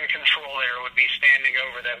in control there would be standing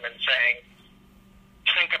over them and saying,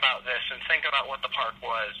 think about this and think about what the park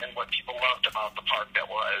was and what people loved about the park that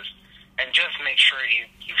was, and just make sure you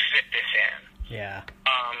fit this in. Yeah.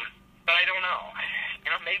 But I don't know.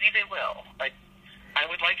 Maybe they will. I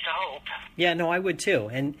would like to hope. Yeah, no, I would too.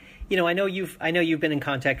 And I know you've been in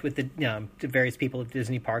contact with the various people at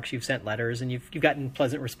Disney parks. You've sent letters and you've gotten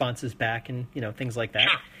pleasant responses back, and things like that.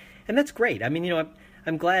 Sure. And that's great. I mean,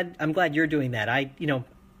 I'm glad you're doing that.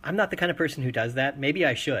 I'm not the kind of person who does that. Maybe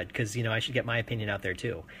I should, because I should get my opinion out there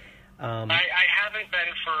too. I haven't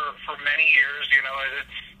been for many years.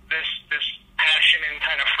 This passion and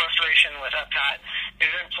kind of frustration with Epcot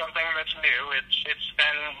isn't something that's new. It's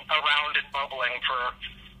been around and bubbling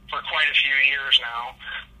for quite a few years now.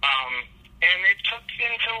 And it took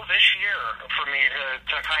until this year for me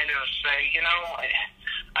to kind of say,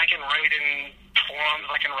 I can write in forums,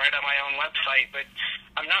 I can write on my own website, but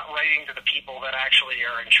I'm not writing to the people that actually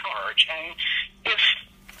are in charge. And if,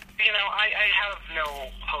 I have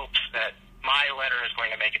no hopes that my letter is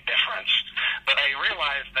going to make a difference, but I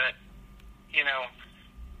realize that,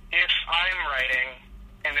 if I'm writing,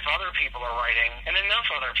 and if other people are writing, and enough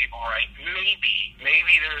other people write,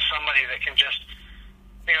 maybe there's somebody that can just,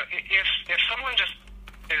 if someone just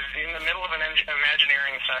is in the middle of an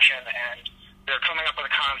Imagineering session and they're coming up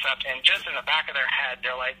with a concept, and just in the back of their head,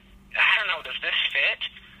 they're like, I don't know, does this fit?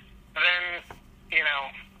 Then,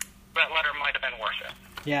 that letter might have been worth it.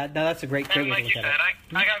 Yeah, no, that's a great way to look at it. And like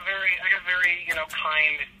you said, I got very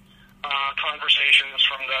kind conversations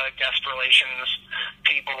from the guest relations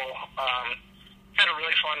people. Had a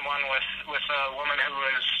really fun one with a woman who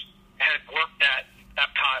had worked at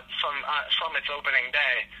Epcot from its opening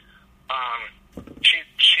day.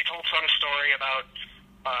 She told some story about.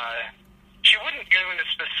 She wouldn't go into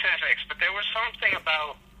specifics, but there was something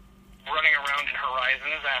about running around in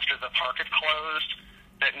Horizons after the park had closed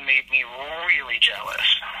that made me really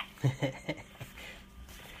jealous.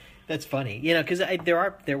 That's funny, because there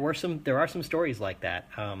are some stories like that.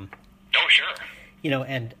 Oh, sure.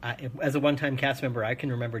 And as a one-time cast member, I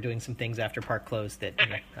can remember doing some things after park closed that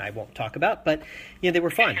I won't talk about, but they were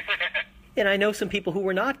fun. And I know some people who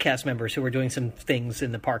were not cast members who were doing some things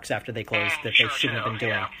in the parks after they closed that they shouldn't have been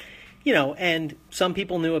doing. Yeah. And some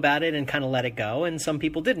people knew about it and kind of let it go, and some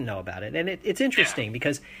people didn't know about it. And it's interesting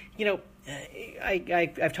because,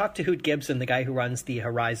 I've talked to Hoot Gibson, the guy who runs the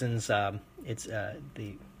Horizons.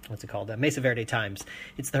 What's it called? Mesa Verde Times.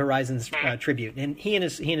 It's the Horizons tribute, and he and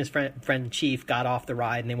his friend Chief got off the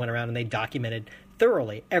ride, and they went around and they documented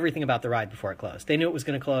thoroughly everything about the ride before it closed. They knew it was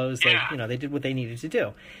going to close. They did what they needed to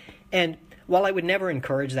do. And while I would never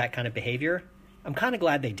encourage that kind of behavior, I'm kind of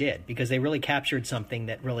glad they did, because they really captured something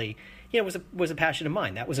that really, was a passion of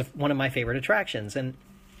mine. That was one of my favorite attractions, and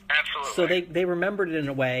absolutely. So they remembered it in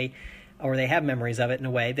a way, or they have memories of it in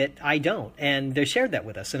a way that I don't, and they shared that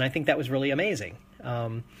with us, and I think that was really amazing.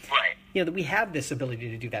 Right. That we have this ability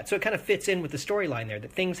to do that. So it kind of fits in with the storyline there,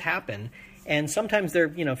 that things happen, and sometimes they're,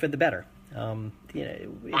 for the better.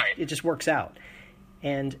 It just works out.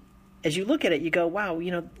 And as you look at it, you go, wow,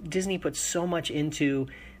 Disney puts so much into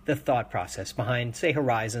the thought process behind, say,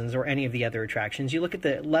 Horizons or any of the other attractions. You look at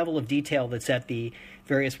the level of detail that's at the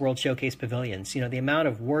various World Showcase pavilions, the amount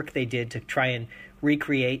of work they did to try and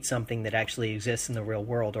recreate something that actually exists in the real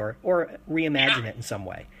world, or reimagine it in some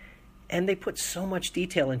way. And they put so much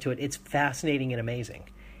detail into it. It's fascinating and amazing.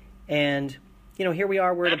 And, here we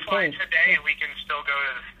are, we're at a point. That's why today we can still go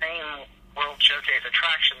to the same World Showcase Showcase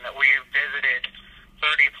attraction that we visited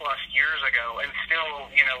 30 plus years ago and still,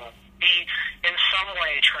 be in some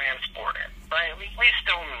way transported, right? We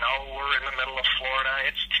still know we're in the middle of Florida.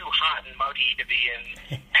 It's too hot and muggy to be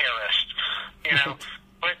in Paris,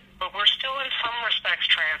 but we're still in some respects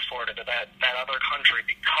transported to that other country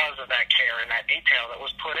because of that care and that detail that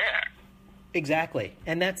was put in. Exactly.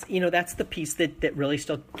 And that's the piece that really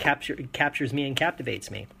still captures me and captivates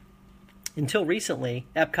me. Until recently,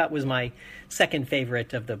 Epcot was my second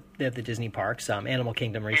favorite of the Disney parks. Animal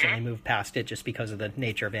Kingdom recently moved past it just because of the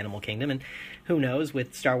nature of Animal Kingdom. And who knows,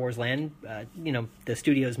 with Star Wars Land, the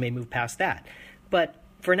studios may move past that. But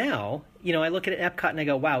for now, I look at Epcot and I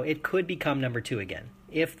go, wow, it could become number 2 again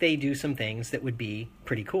if they do some things that would be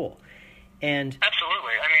pretty cool. And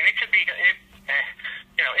absolutely. I mean, it could be,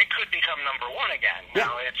 it could become number 1 again. Yeah.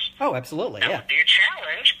 Now, it's absolutely. That Yeah. would be a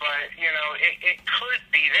challenge, but it could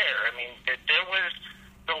be there. I mean, there was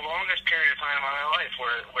the longest period of time in my life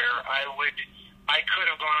where I could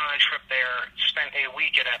have gone on a trip there, spent a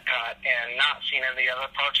week at Epcot, and not seen any of the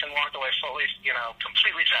other parks, and walked away fully,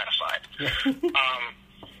 completely satisfied.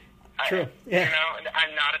 True. Yeah.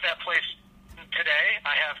 I'm not at that place today.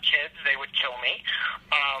 I have kids; they would kill me.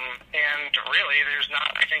 And really, there's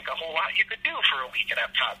not, I think, a whole lot you could do for a week at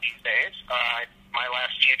Epcot these days. My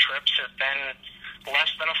last few trips have been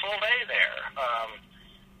less than a full day there.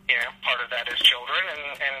 Part of that is children,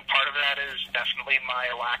 and part of that is definitely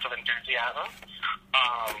my lack of enthusiasm.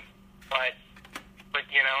 But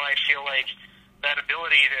I feel like that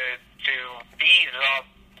ability to be the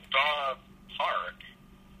park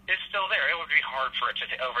is still there. It would be hard for it to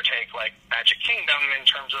overtake like Magic Kingdom in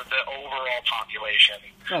terms of the overall population.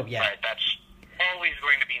 Oh yeah, right. That's always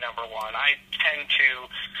going to be number 1. I tend to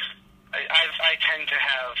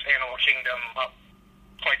have Animal Kingdom up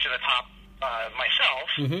quite to the top myself.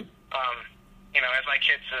 Mm-hmm. As my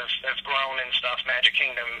kids have grown and stuff, Magic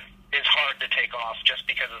Kingdom is hard to take off just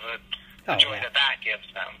because of the joy that gives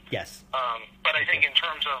them. Yes. But I think in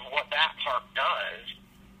terms of what that park does,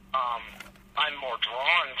 I'm more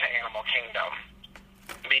drawn to Animal Kingdom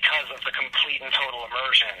because of the complete and total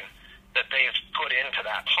immersion that they've put into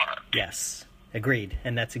that park. Yes. Agreed.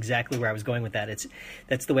 And that's exactly where I was going with that.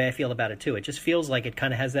 That's the way I feel about it too. It just feels like it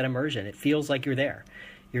kind of has that immersion. It feels like you're there.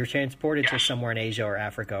 You're transported to somewhere in Asia or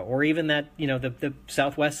Africa, or even that, the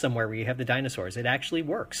Southwest somewhere where you have the dinosaurs. It actually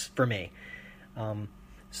works for me.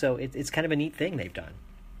 So it's kind of a neat thing they've done.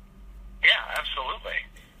 Yeah, absolutely.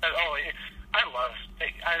 I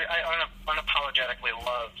unapologetically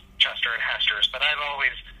love Chester and Hester's, but I've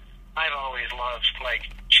always loved like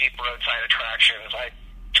cheap roadside attractions.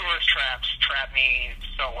 Tourist traps trap me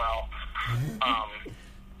so well.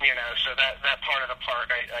 So that part of the park,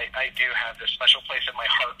 I do have this special place in my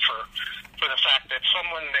heart for the fact that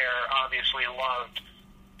someone there obviously loved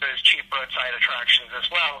those cheap roadside attractions as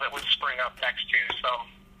well that would spring up next to some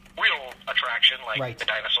real attraction like the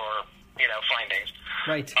dinosaur, findings.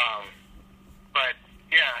 Right. But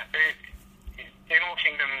yeah, Animal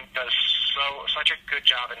Kingdom does such a good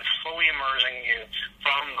job in fully immersing you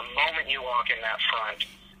from the moment you walk in that front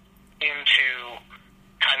into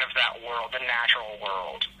kind of that world, the natural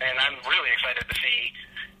world. And I'm really excited to see,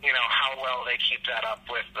 how well they keep that up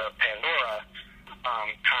with the Pandora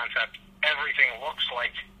concept. Everything looks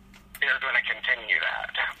like they're going to continue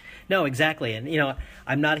that. No, exactly. And,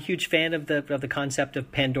 I'm not a huge fan of the concept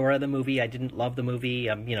of Pandora, the movie. I didn't love the movie.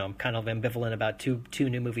 I'm kind of ambivalent about two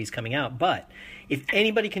new movies coming out. But if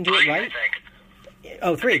anybody can do it right...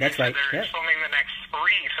 Oh, 3, that's right. They're filming the next 3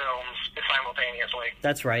 films simultaneously.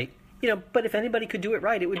 That's right. But if anybody could do it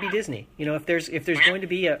right, it would be Disney. If there's going to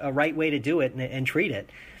be a right way to do it and treat it,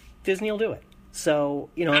 Disney will do it. So,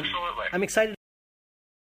 Absolutely. I'm excited.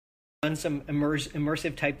 Done some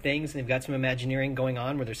immersive type things, and they've got some Imagineering going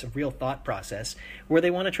on where there's some real thought process where they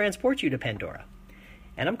want to transport you to Pandora,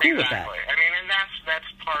 and I'm cool with that. I mean, and that's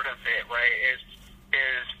part of it, right? Is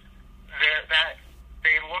that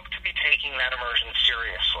they look to be taking that immersion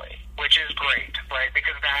seriously, which is great, right?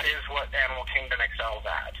 Because that is what Animal Kingdom excels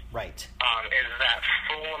at. Right. Is that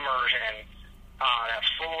full immersion, that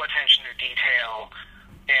full attention to detail,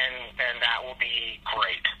 and that will be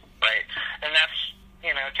great, right? And that's,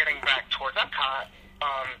 getting back towards Epcot,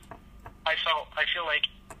 I feel like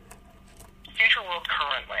Future World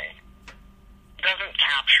currently doesn't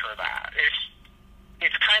capture that.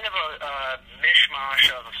 It's kind of a mishmash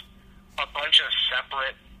of a bunch of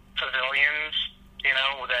separate pavilions,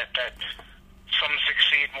 that some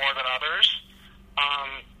succeed more than others.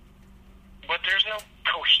 But there's no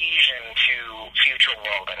cohesion to Future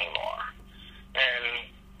World anymore. And,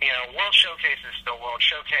 World Showcase is still World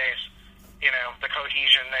Showcase. The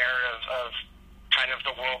cohesion there of kind of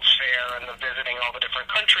the World's Fair and the visiting all the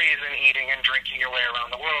different countries and eating and drinking your way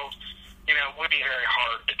around the world, would be very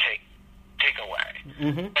hard to take away.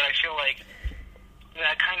 Mm-hmm. But I feel like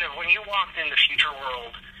that kind of, when you walked in the future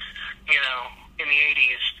world, in the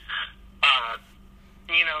 80s,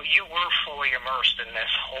 you were fully immersed in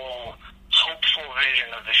this whole hopeful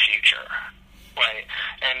vision of the future, right?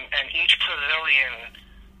 And each pavilion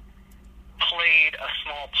played a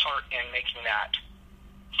small part in making that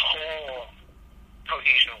whole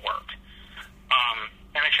cohesion work.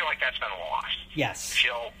 And I feel like that's been lost. Yes. I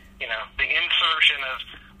feel, the insertion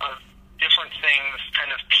of different things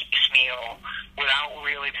kind of piecemeal without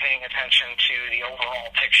really paying attention to the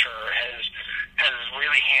overall picture has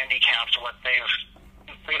really handicapped what they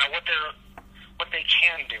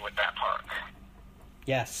can do with that park.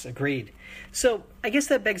 Yes, agreed. So I guess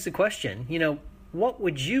that begs the question, what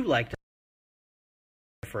would you like to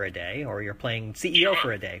for a day, or you're playing CEO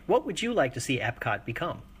for a day? What would you like to see EPCOT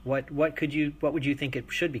become? What would you think it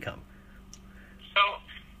should become? So,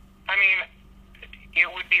 it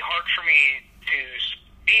would be hard for me to,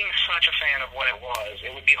 being such a fan of what it was,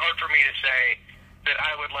 it would be hard for me to say that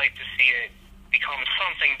I would like to see it become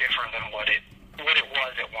something different than what it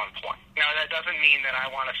was at one point. Now, that doesn't mean that I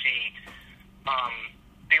want to see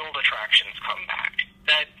the old attractions come back.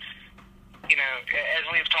 That, as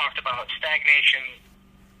we've talked about, stagnation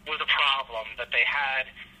was a problem that they had,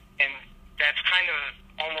 and that's kind of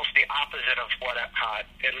almost the opposite of what EPCOT,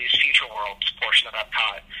 at least Future World's portion of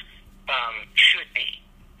EPCOT, should be.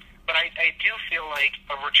 But I do feel like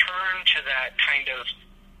a return to that kind of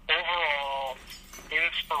overall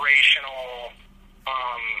inspirational,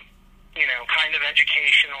 kind of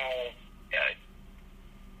educational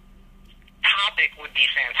topic would be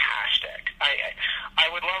fantastic. I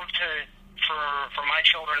would love for my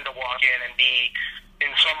children to walk in and be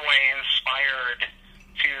in some way inspired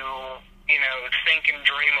to think and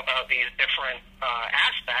dream about these different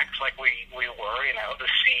aspects, like we were, the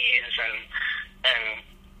seas and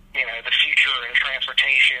the future and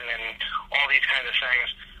transportation and all these kinds of things.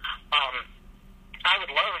 I would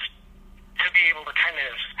love to be able to kind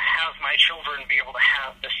of have my children be able to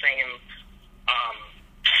have the same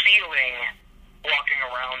feeling walking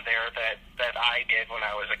around there that I did when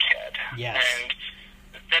I was a kid. Yes. And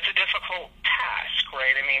that's a difficult task,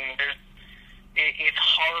 right? It's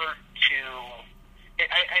hard to...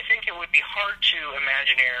 I think it would be hard to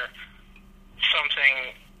imagineer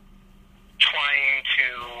something trying to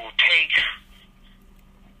take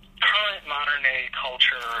current modern-day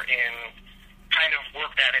culture and kind of work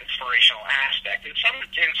that inspirational aspect. In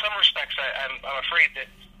some respects, I'm afraid that,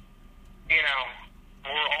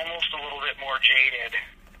 we're almost a little bit more jaded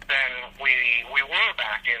than we were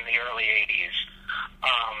back in the early 80s.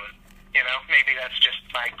 Maybe that's just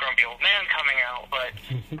my grumpy old man coming out, but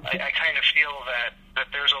I kind of feel that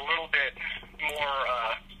there's a little bit more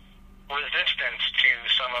resistance to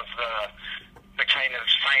some of the kind of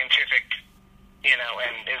scientific,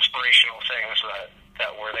 and inspirational things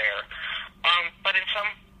that were there. But in some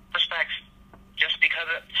respects, just because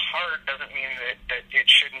it's hard doesn't mean that it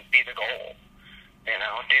shouldn't be the goal.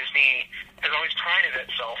 Disney has always prided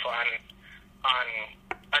itself on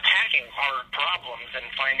attacking hard problems and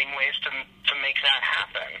finding ways to make that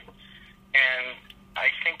happen. And I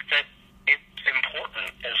think that it's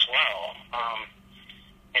important as well.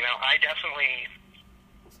 I definitely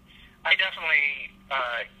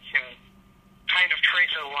can kind of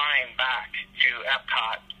trace a line back to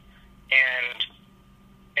EPCOT and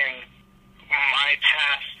my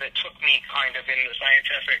path that took me kind of in the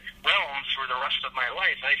scientific realms for the rest of my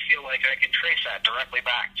life. I feel like I can trace that directly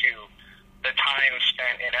back to the time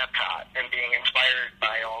spent in EPCOT and being inspired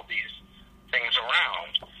by all these things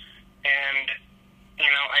around. And,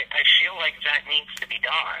 I feel like that needs to be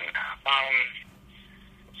done.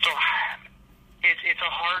 So it's a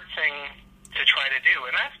hard thing to try to do.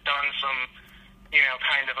 And I've done some,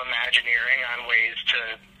 kind of imagineering on ways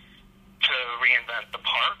to reinvent the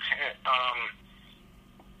park.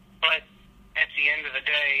 But at the end of the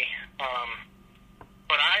day,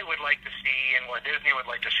 what I would like to see and what Disney would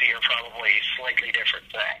like to see are probably slightly different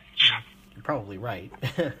things. You're probably right.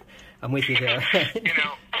 I'm with you there.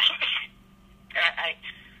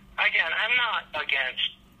 I'm not against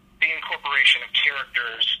the incorporation of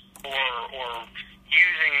characters or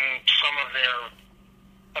using some of their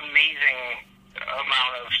amazing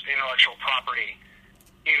amount of intellectual property,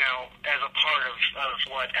 as a part of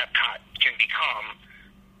what EPCOT can become,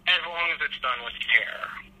 as long as it's done with care.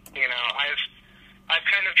 I've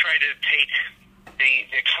kind of tried to take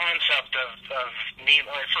the concept of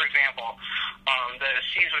Nemo, for example, the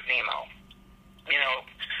Seas with Nemo.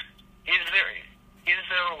 Is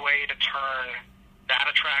there a way to turn that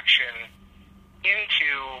attraction into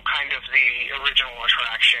kind of the original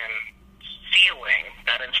attraction feeling,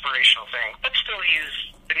 that inspirational thing, but still use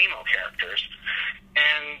the Nemo characters.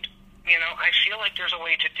 And, you know, I feel like there's a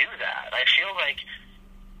way to do that. I feel like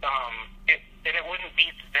it wouldn't be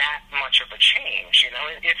that much of a change, you know.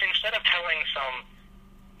 If instead of telling some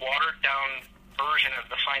watered-down version of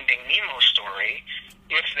the Finding Nemo story,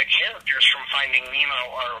 if the characters from Finding Nemo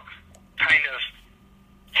are kind of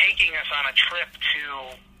taking us on a trip to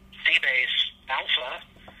Seabase Alpha,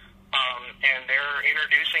 and they're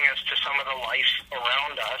introducing us to some of the life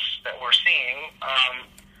around us that we're seeing,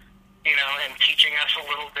 you know, and teaching us a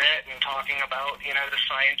little bit and talking about, you know, the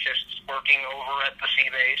scientists working over at the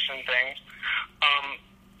Seabase and things,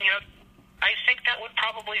 you know, I think that would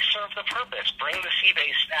probably serve the purpose. Bring the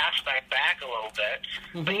Seabase aspect back a little bit,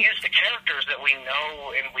 but use the characters that we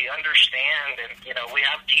know and we understand and, you know, we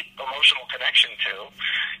have deep emotional connection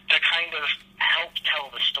to kind of help tell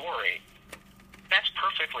the story. That's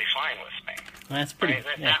perfectly fine with me. That's pretty.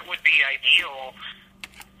 Right? Yeah. That would be ideal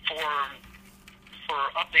for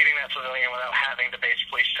updating that pavilion without having to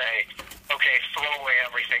basically say, okay, throw away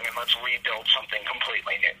everything and let's rebuild something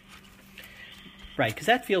completely new. Right, because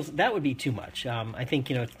that would be too much. I think,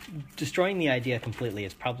 you know, destroying the idea completely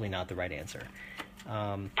is probably not the right answer.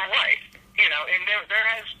 Right, you know, and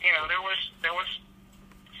there was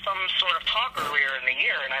some sort of talk earlier in the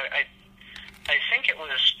year, and I think it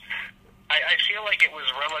was, I feel like it was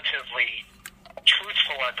relatively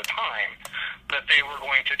truthful at the time that they were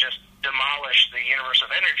going to just demolish the Universe of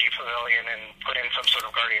Energy Pavilion and put in some sort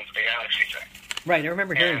of Guardians of the Galaxy thing. Right, I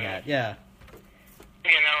remember hearing that. Yeah.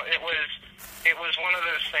 You know, it was one of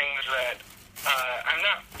those things that I'm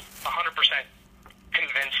not 100%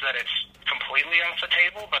 convinced that it's completely off the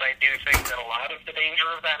table, but I do think that a lot of the danger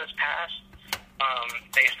of that is past.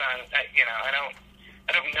 Based on, you know, I don't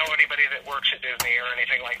know anybody that works at Disney or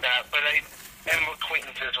anything like that, but I am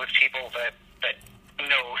acquaintances with people that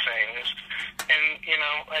know things, and you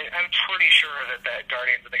know, I'm pretty sure that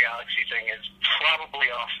Guardians of the Galaxy thing is probably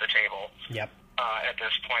off the table. Yep. At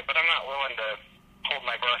this point, but I'm not willing to hold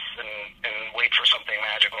my breath and wait for something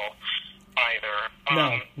magical either.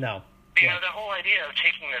 No. You know, the whole idea of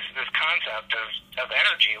taking this concept of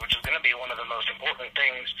energy, which is going to be one of the most important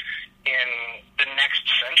things in the next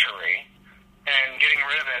century, and getting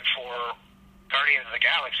rid of it for Guardians of the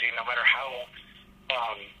Galaxy, no matter how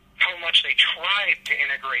much they tried to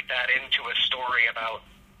integrate that into a story about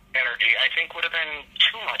energy, I think would have been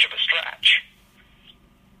too much of a stretch.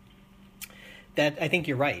 That I think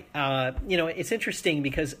you're right. You know, it's interesting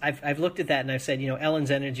because I've looked at that and I've said, you know, Ellen's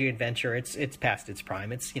Energy Adventure, it's past its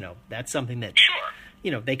prime. It's, you know, that's something that,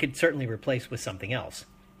 you know, they could certainly replace with something else.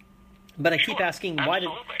 But I keep asking,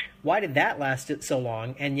 why did that last so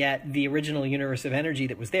long, and yet the original Universe of Energy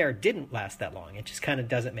that was there didn't last that long? It just kind of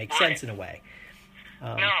doesn't make sense in a way. No,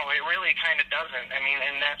 it really kind of doesn't. I mean,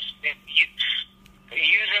 and that's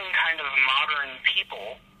using kind of modern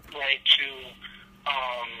people, right, to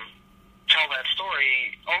tell that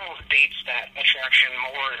story almost dates that attraction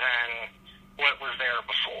more than what was there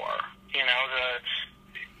before. You know,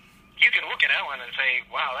 you can look at Ellen and say,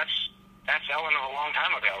 wow, that's Ellen of a long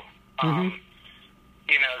time ago.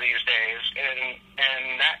 You know, these days,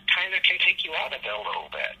 and that kind of can take you out of it a little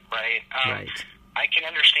bit, right? Right. I can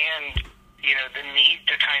understand, you know, the need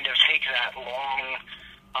to kind of take that long,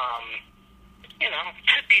 you know,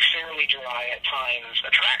 could be fairly dry at times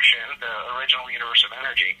attraction, the original Universe of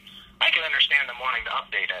Energy. I can understand them wanting to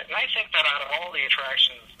update it. And I think that out of all the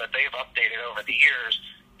attractions that they've updated over the years,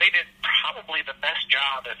 they did probably the best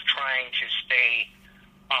job of trying to stay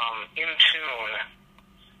in tune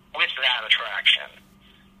with that attraction.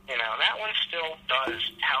 You know, that one still does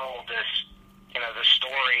tell this, you know, the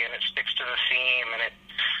story, and it sticks to the theme, and it,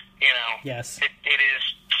 you know, yes, it is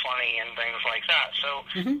funny and things like that. So,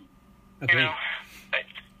 you know,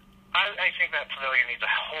 I think that pavilion needs a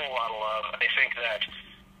whole lot of love. I think that,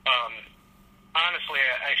 honestly,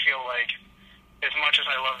 I feel like as much as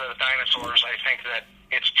I love the dinosaurs, I think that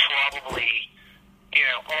it's probably, you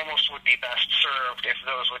know, almost would be best served if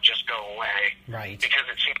those would just go away. Right. Because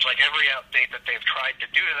it seems like every update that they've tried to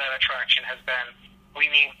do to that attraction has been, we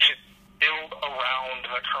need to build around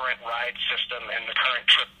the current ride system and the current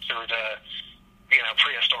trip through the, you know,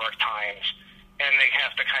 prehistoric times. And they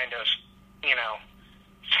have to kind of, you know,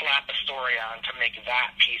 slap a story on to make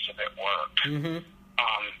that piece of it work.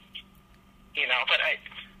 You know, but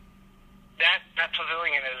that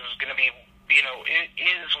pavilion is going to be, you know, it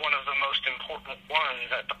is one of the most important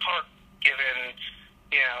ones at the park, given,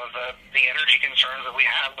 you know, the energy concerns that we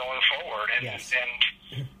have going forward. And,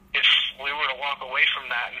 and if we were to walk away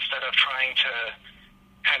from that instead of trying to,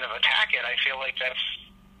 kind of attack it, I feel like that's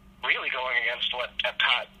really going against what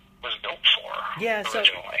EPCOT was built for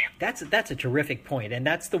originally. So that's a terrific point, and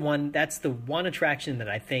that's the one attraction that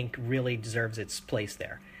I think really deserves its place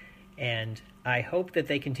there. And I hope that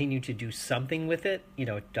they continue to do something with it. You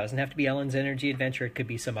know, it doesn't have to be Ellen's Energy Adventure. It could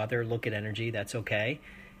be some other look at energy. That's okay.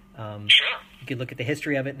 Sure. You could look at the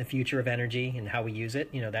history of it and the future of energy and how we use it.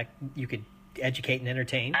 You know, that you could educate and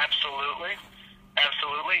entertain. Absolutely.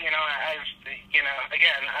 You know,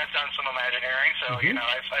 I've done some Imagineering, so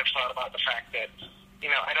I've thought about the fact that, you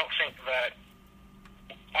know, I don't think that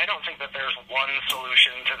there's one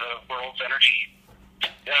solution to the world's energy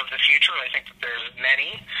of the future. I think that there's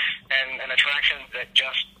many, and an attraction that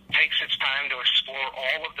just takes its time to explore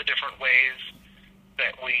all of the different ways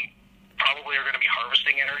that we probably are going to be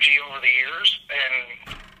harvesting energy over the years,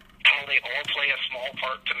 and how they all play a small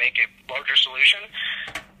part to make a larger solution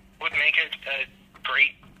would make it a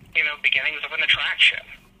great, you know, beginnings of an attraction,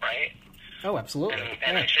 right? Oh, absolutely.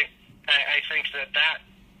 And I think that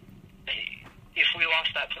if we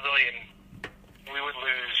lost that pavilion, we would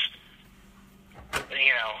lose,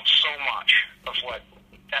 you know, so much of what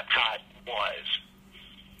EPCOT was.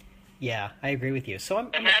 Yeah, I agree with you.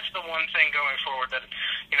 And that's the one thing going forward that,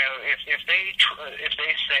 you know, if they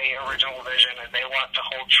say original vision and they want to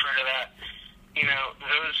hold true to that, you know,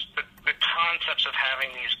 the concepts of having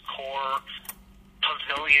these core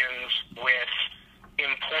pavilions with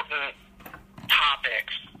important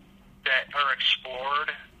topics that are explored,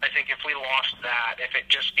 I think if we lost that, if it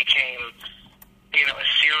just became, you know, a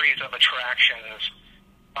series of attractions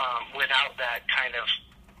without that kind of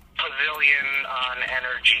pavilion on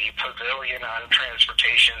energy, pavilion on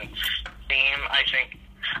transportation theme, I think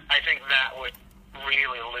that would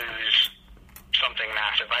really lose something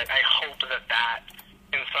massive. I hope that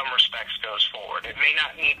in some respects goes forward. It may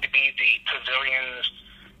not need to be the pavilions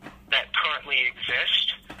that currently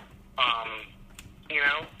exist, you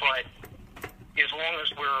know, but as long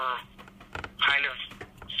as we're kind of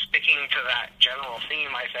sticking to that general theme,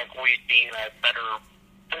 I think we'd be in a better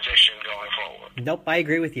position going forward. Nope, I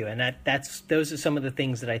agree with you, and those are some of the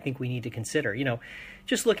things that I think we need to consider. You know,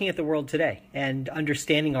 just looking at the world today and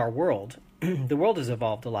understanding our world, the world has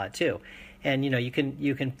evolved a lot too. And, you know, you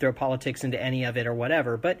can throw politics into any of it or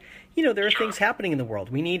whatever, but, you know, there are things happening in the world.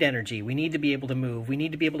 We need energy. We need to be able to move. We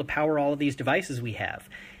need to be able to power all of these devices we have.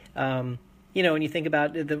 You know, when you think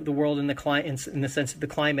about the world in the sense of the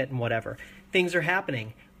climate and whatever, things are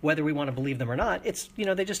happening, whether we want to believe them or not. It's, you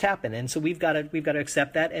know, they just happen. And so we've got to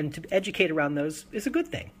accept that, and to educate around those is a good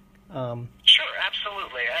thing. Sure,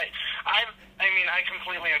 absolutely. I mean, I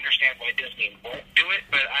completely understand why Disney won't do it,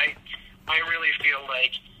 but I really feel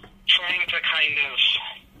like trying to kind of,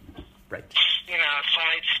 you know,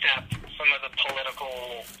 sidestep some of the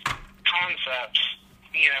political concepts,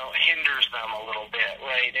 you know, hinders them a little bit,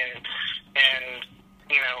 right? And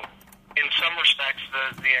you know, in some respects,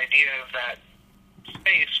 the idea of that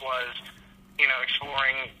space was, you know,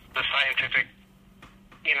 exploring the scientific,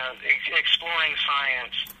 you know, exploring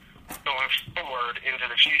science going forward into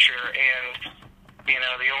the future, and, you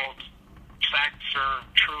know, the old facts are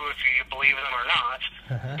true if you believe them or not.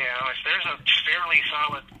 You know, if there's a fairly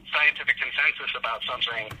solid scientific consensus about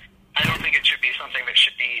something, I don't think it should be something that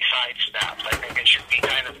should be sidestepped. I think it should be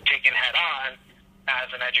kind of taken head on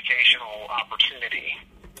as an educational opportunity.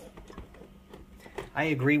 I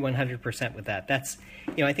agree 100% with that. That's,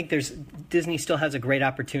 you know, I think Disney still has a great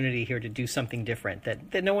opportunity here to do something different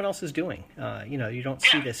that no one else is doing. You know, you don't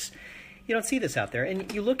see this. You don't see this out there,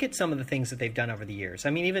 and you look at some of the things that they've done over the years.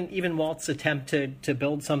 I mean, even Walt's attempt to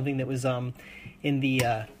build something that was in the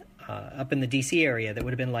up in the D.C. area that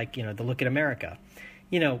would have been like, you know, the Look at America.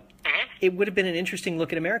 You know, it would have been an interesting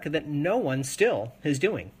look at America that no one still is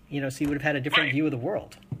doing. You know, so you would have had a different view of the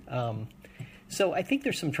world. So I think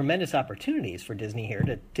there's some tremendous opportunities for Disney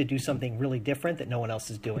here to do something really different that no one else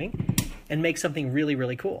is doing, and make something really,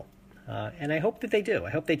 really cool. And I hope that they do. I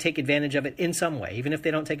hope they take advantage of it in some way, even if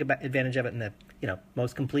they don't take advantage of it in the, you know,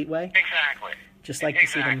 most complete way. Exactly. Just like to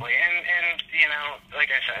see them. And you know,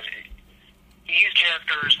 like I said, use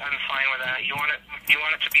characters. I'm fine with that. You want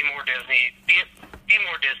it to be more Disney. Be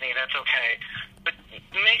more Disney. That's okay. But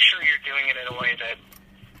make sure you're doing it in a way that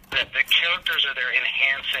the characters are there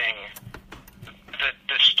enhancing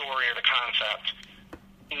the story or the concept,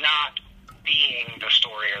 not being the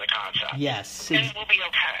story or the concept. Yes. And we'll be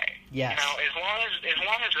okay. Yes. You know, as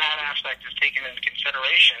long as that aspect is taken into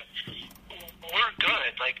consideration, we're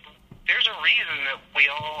good. Like, there's a reason that we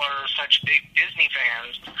all are such big Disney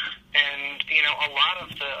fans, and, you know, a lot of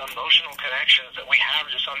the emotional connections that we have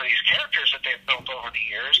to some of these characters that they've built over the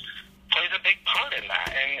years plays a big part in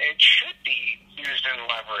that, and it should be used and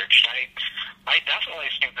leveraged. I definitely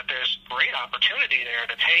think that there's great opportunity there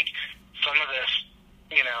to take some of this,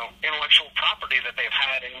 intellectual property that they've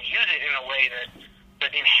had and use it in a way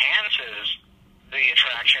that enhances the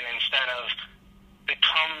attraction instead of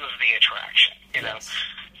becomes the attraction.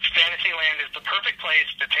 Fantasyland is the perfect place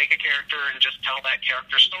to take a character and just tell that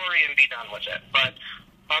character story and be done with it. But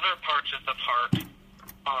other parts of the park,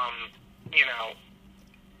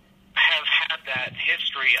 have had that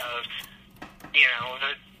history of,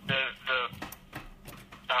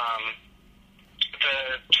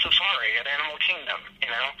 the safari at Animal Kingdom.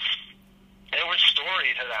 There was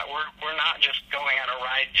story to that. We're not just going on a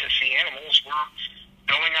ride to see animals. We're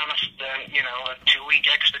going on a 2-week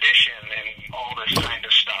expedition and all this kind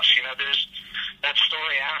of stuff. There's that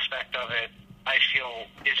story aspect of it, I feel,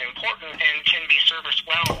 is important and can be serviced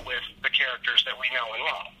well with the characters that we know and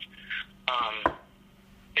love.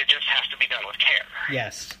 It just has to be done with care.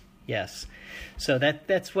 Yes. So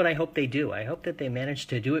that's what I hope they do. I hope that they manage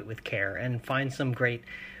to do it with care and find some great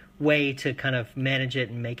way to kind of manage it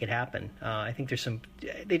and make it happen. I think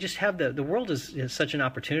they just have the world is such an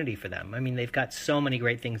opportunity for them. I mean, they've got so many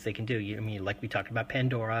great things they can do. Like we talked about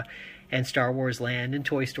Pandora and Star Wars Land and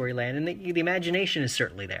Toy Story Land, and the imagination is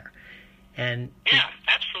certainly there. And yeah,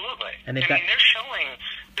 absolutely. And they're showing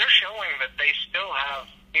that they still have,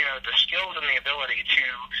 the skills and the ability to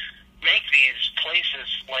make these places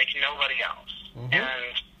like nobody else. Mm-hmm.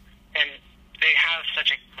 And they have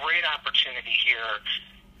such a great opportunity here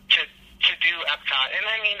to do EPCOT, and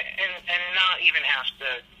and not even have to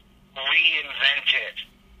reinvent it.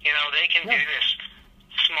 They can do this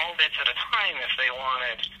small bits at a time if they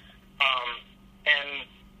wanted,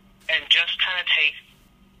 and just kind of take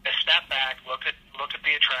a step back, look at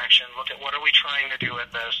the attraction, look at what are we trying to do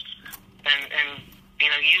with this, and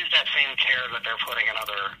use that same care that they're putting in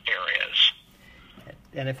other areas.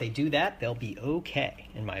 And if they do that, they'll be okay,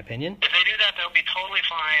 in my opinion. If they do that, they'll be totally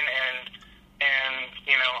fine, and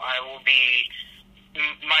I will be,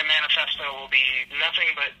 my manifesto will be nothing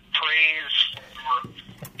but praise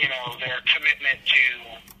for, their commitment to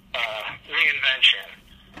reinvention.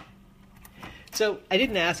 So I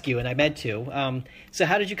didn't ask you, and I meant to. So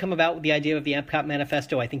how did you come about with the idea of the EPCOT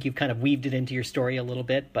manifesto? I think you've kind of weaved it into your story a little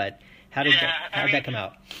bit, but how did that come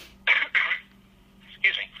out?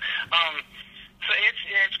 Excuse me. So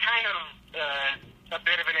it's kind of a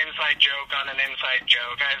bit of an inside joke on an inside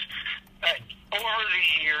joke. Over the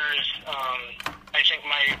years, I think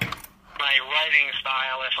my writing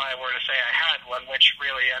style, if I were to say I had one, which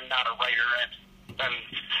really I'm not a writer, I'm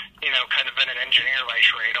kind of been an engineer by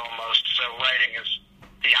trade almost, so writing is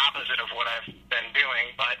the opposite of what I've been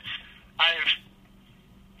doing, but I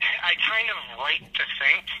kind of write to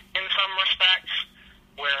think in some respects,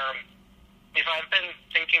 where if I've been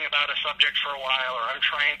thinking about a subject for a while, or I'm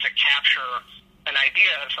trying to capture an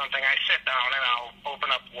idea of something, I sit down and I'll open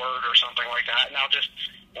up Word or something like that, and I'll just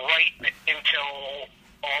write until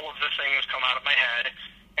all of the things come out of my head,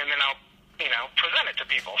 and then I'll, present it to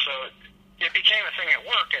people. So it became a thing at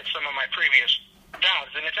work at some of my previous jobs,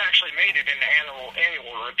 and it's actually made it into annual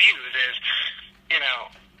reviews, is,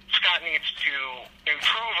 Scott needs to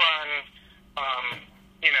improve on,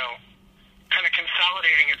 kind of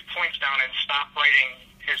consolidating his points down and stop writing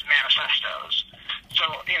his manifestos. So,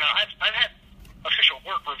 I've had official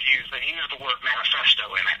work reviews that use the word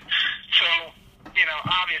manifesto in it. So,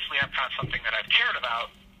 obviously I've got something that I've cared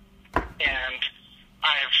about, and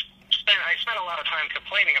I spent a lot of time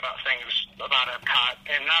complaining about things about EPCOT,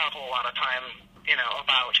 and not a whole lot of time,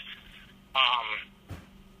 about,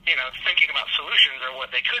 thinking about solutions or what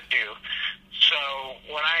they could do. So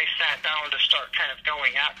when I sat down to start kind of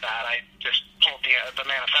going at that, I just pulled the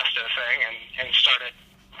manifesto thing and started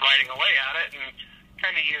writing away at it, and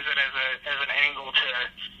kind of use it as an angle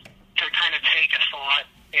to kind of take a thought,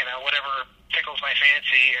 whatever tickles my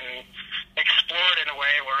fancy, and explore it in a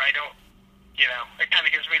way where I don't, it kind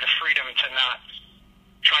of gives me the freedom to not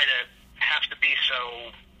try to have to be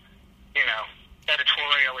so,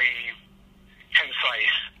 editorially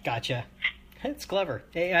concise. Gotcha. It's clever.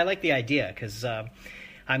 Hey, I like the idea, because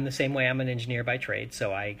I'm the same way. I'm an engineer by trade,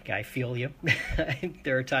 so I feel you.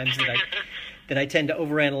 There are times that I tend to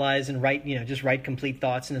overanalyze and write, just write complete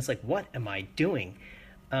thoughts, and it's like, what am I doing?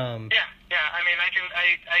 Yeah. I mean, I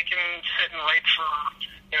can sit and write for,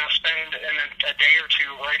 spend a day or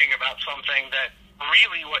two writing about something that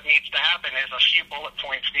really what needs to happen is a few bullet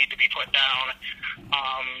points need to be put down,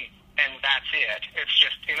 and that's it. It's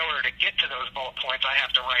just, in order to get to those bullet points, I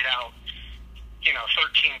have to write out,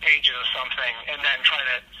 13 pages of something, and then try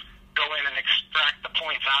to go in and extract the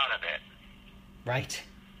points out of it. Right.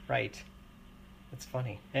 It's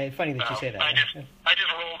funny. Funny that you say that. I just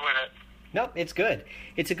rolled with it. Nope, it's good.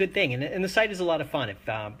 It's a good thing, and the site is a lot of fun. If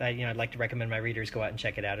I'd like to recommend my readers go out and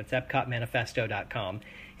check it out. It's EPCOTmanifesto.com.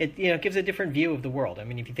 It gives a different view of the world. I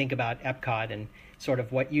mean, if you think about Epcot and sort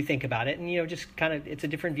of what you think about it, and just kind of it's a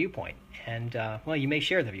different viewpoint. And you may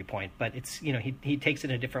share the viewpoint, but it's he takes it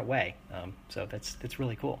in a different way. So that's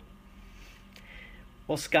really cool.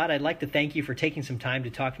 Well, Scott, I'd like to thank you for taking some time to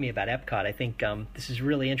talk to me about Epcot. I think this is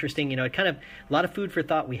really interesting. It kind of a lot of food for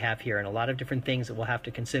thought we have here, and a lot of different things that we'll have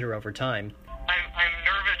to consider over time. I'm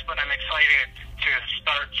nervous, but I'm excited to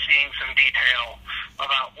start seeing some detail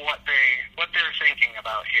about what they're thinking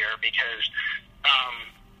about here, because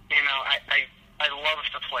I love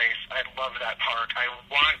the place. I love that park. I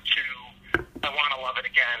want to love it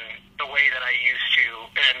again the way that I used to,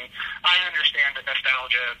 and I understand that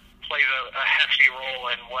nostalgia plays a hefty role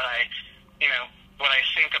in what I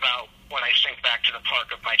think about when I think back to the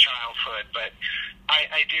park of my childhood. But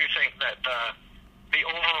I do think that the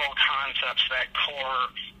overall concepts, that core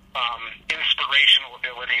inspirational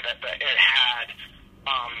ability that it had,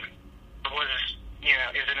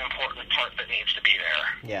 is an important part that needs to be there.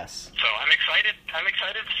 Yes. So I'm excited. I'm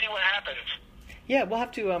excited to see what happens. Yeah, we'll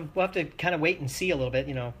have to kind of wait and see a little bit.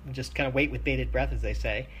 Just kind of wait with bated breath, as they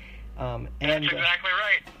say. That's exactly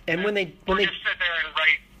right. And when they just sit there and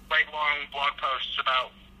write long blog posts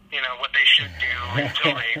about what they should do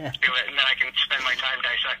until they do it, and then I can spend my time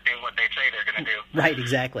dissecting what they say they're going to do. Right,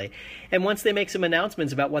 exactly. And once they make some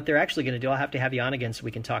announcements about what they're actually going to do, I'll have to have you on again so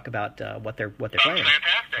we can talk about what they're planning.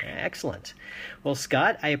 Fantastic. Excellent. Well,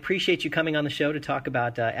 Scott, I appreciate you coming on the show to talk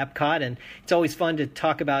about Epcot, and it's always fun to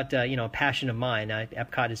talk about a passion of mine.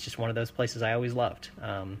 Epcot is just one of those places I always loved.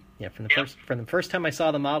 From the first time I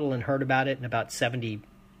saw the model and heard about it in about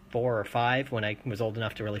 74 or 5, when I was old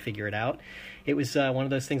enough to really figure it out, it was one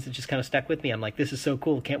of those things that just kind of stuck with me. I'm like, this is so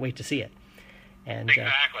cool, can't wait to see it. And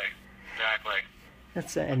exactly.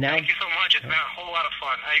 And now, thank you so much. It's been a whole lot of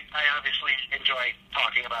fun. I obviously enjoy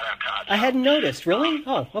talking about Epcot. I hadn't noticed. Really?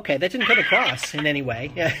 Oh, okay. That didn't come across in any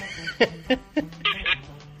way.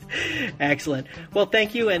 Excellent. Well,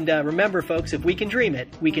 thank you. And remember, folks, if we can dream it,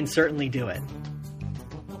 we can certainly do it.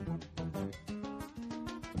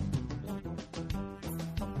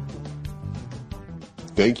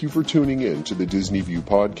 Thank you for tuning in to the Disney View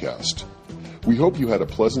podcast. We hope you had a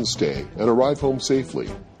pleasant stay and arrive home safely.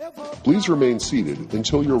 Please remain seated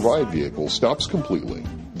until your ride vehicle stops completely.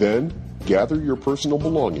 Then, gather your personal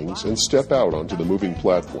belongings and step out onto the moving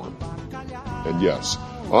platform. And yes,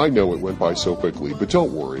 I know it went by so quickly, but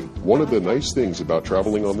don't worry. One of the nice things about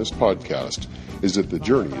traveling on this podcast is that the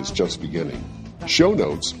journey is just beginning. Show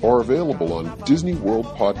notes are available on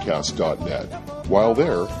DisneyWorldPodcast.net. While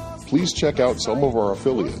there, please check out some of our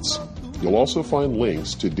affiliates. You'll also find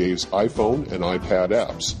links to Dave's iPhone and iPad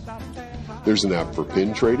apps. There's an app for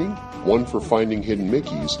pin trading, one for finding hidden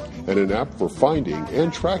Mickeys, and an app for finding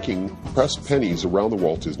and tracking pressed pennies around the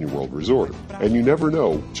Walt Disney World Resort. And you never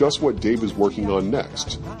know just what Dave is working on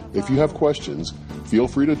next. If you have questions, feel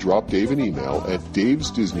free to drop Dave an email at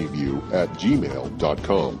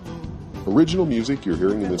davesdisneyview@gmail.com. Original music you're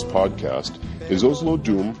hearing in this podcast is Oslo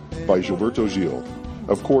Doom by Gilberto Gil.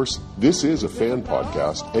 Of course, this is a fan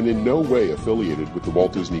podcast and in no way affiliated with the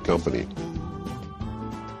Walt Disney Company.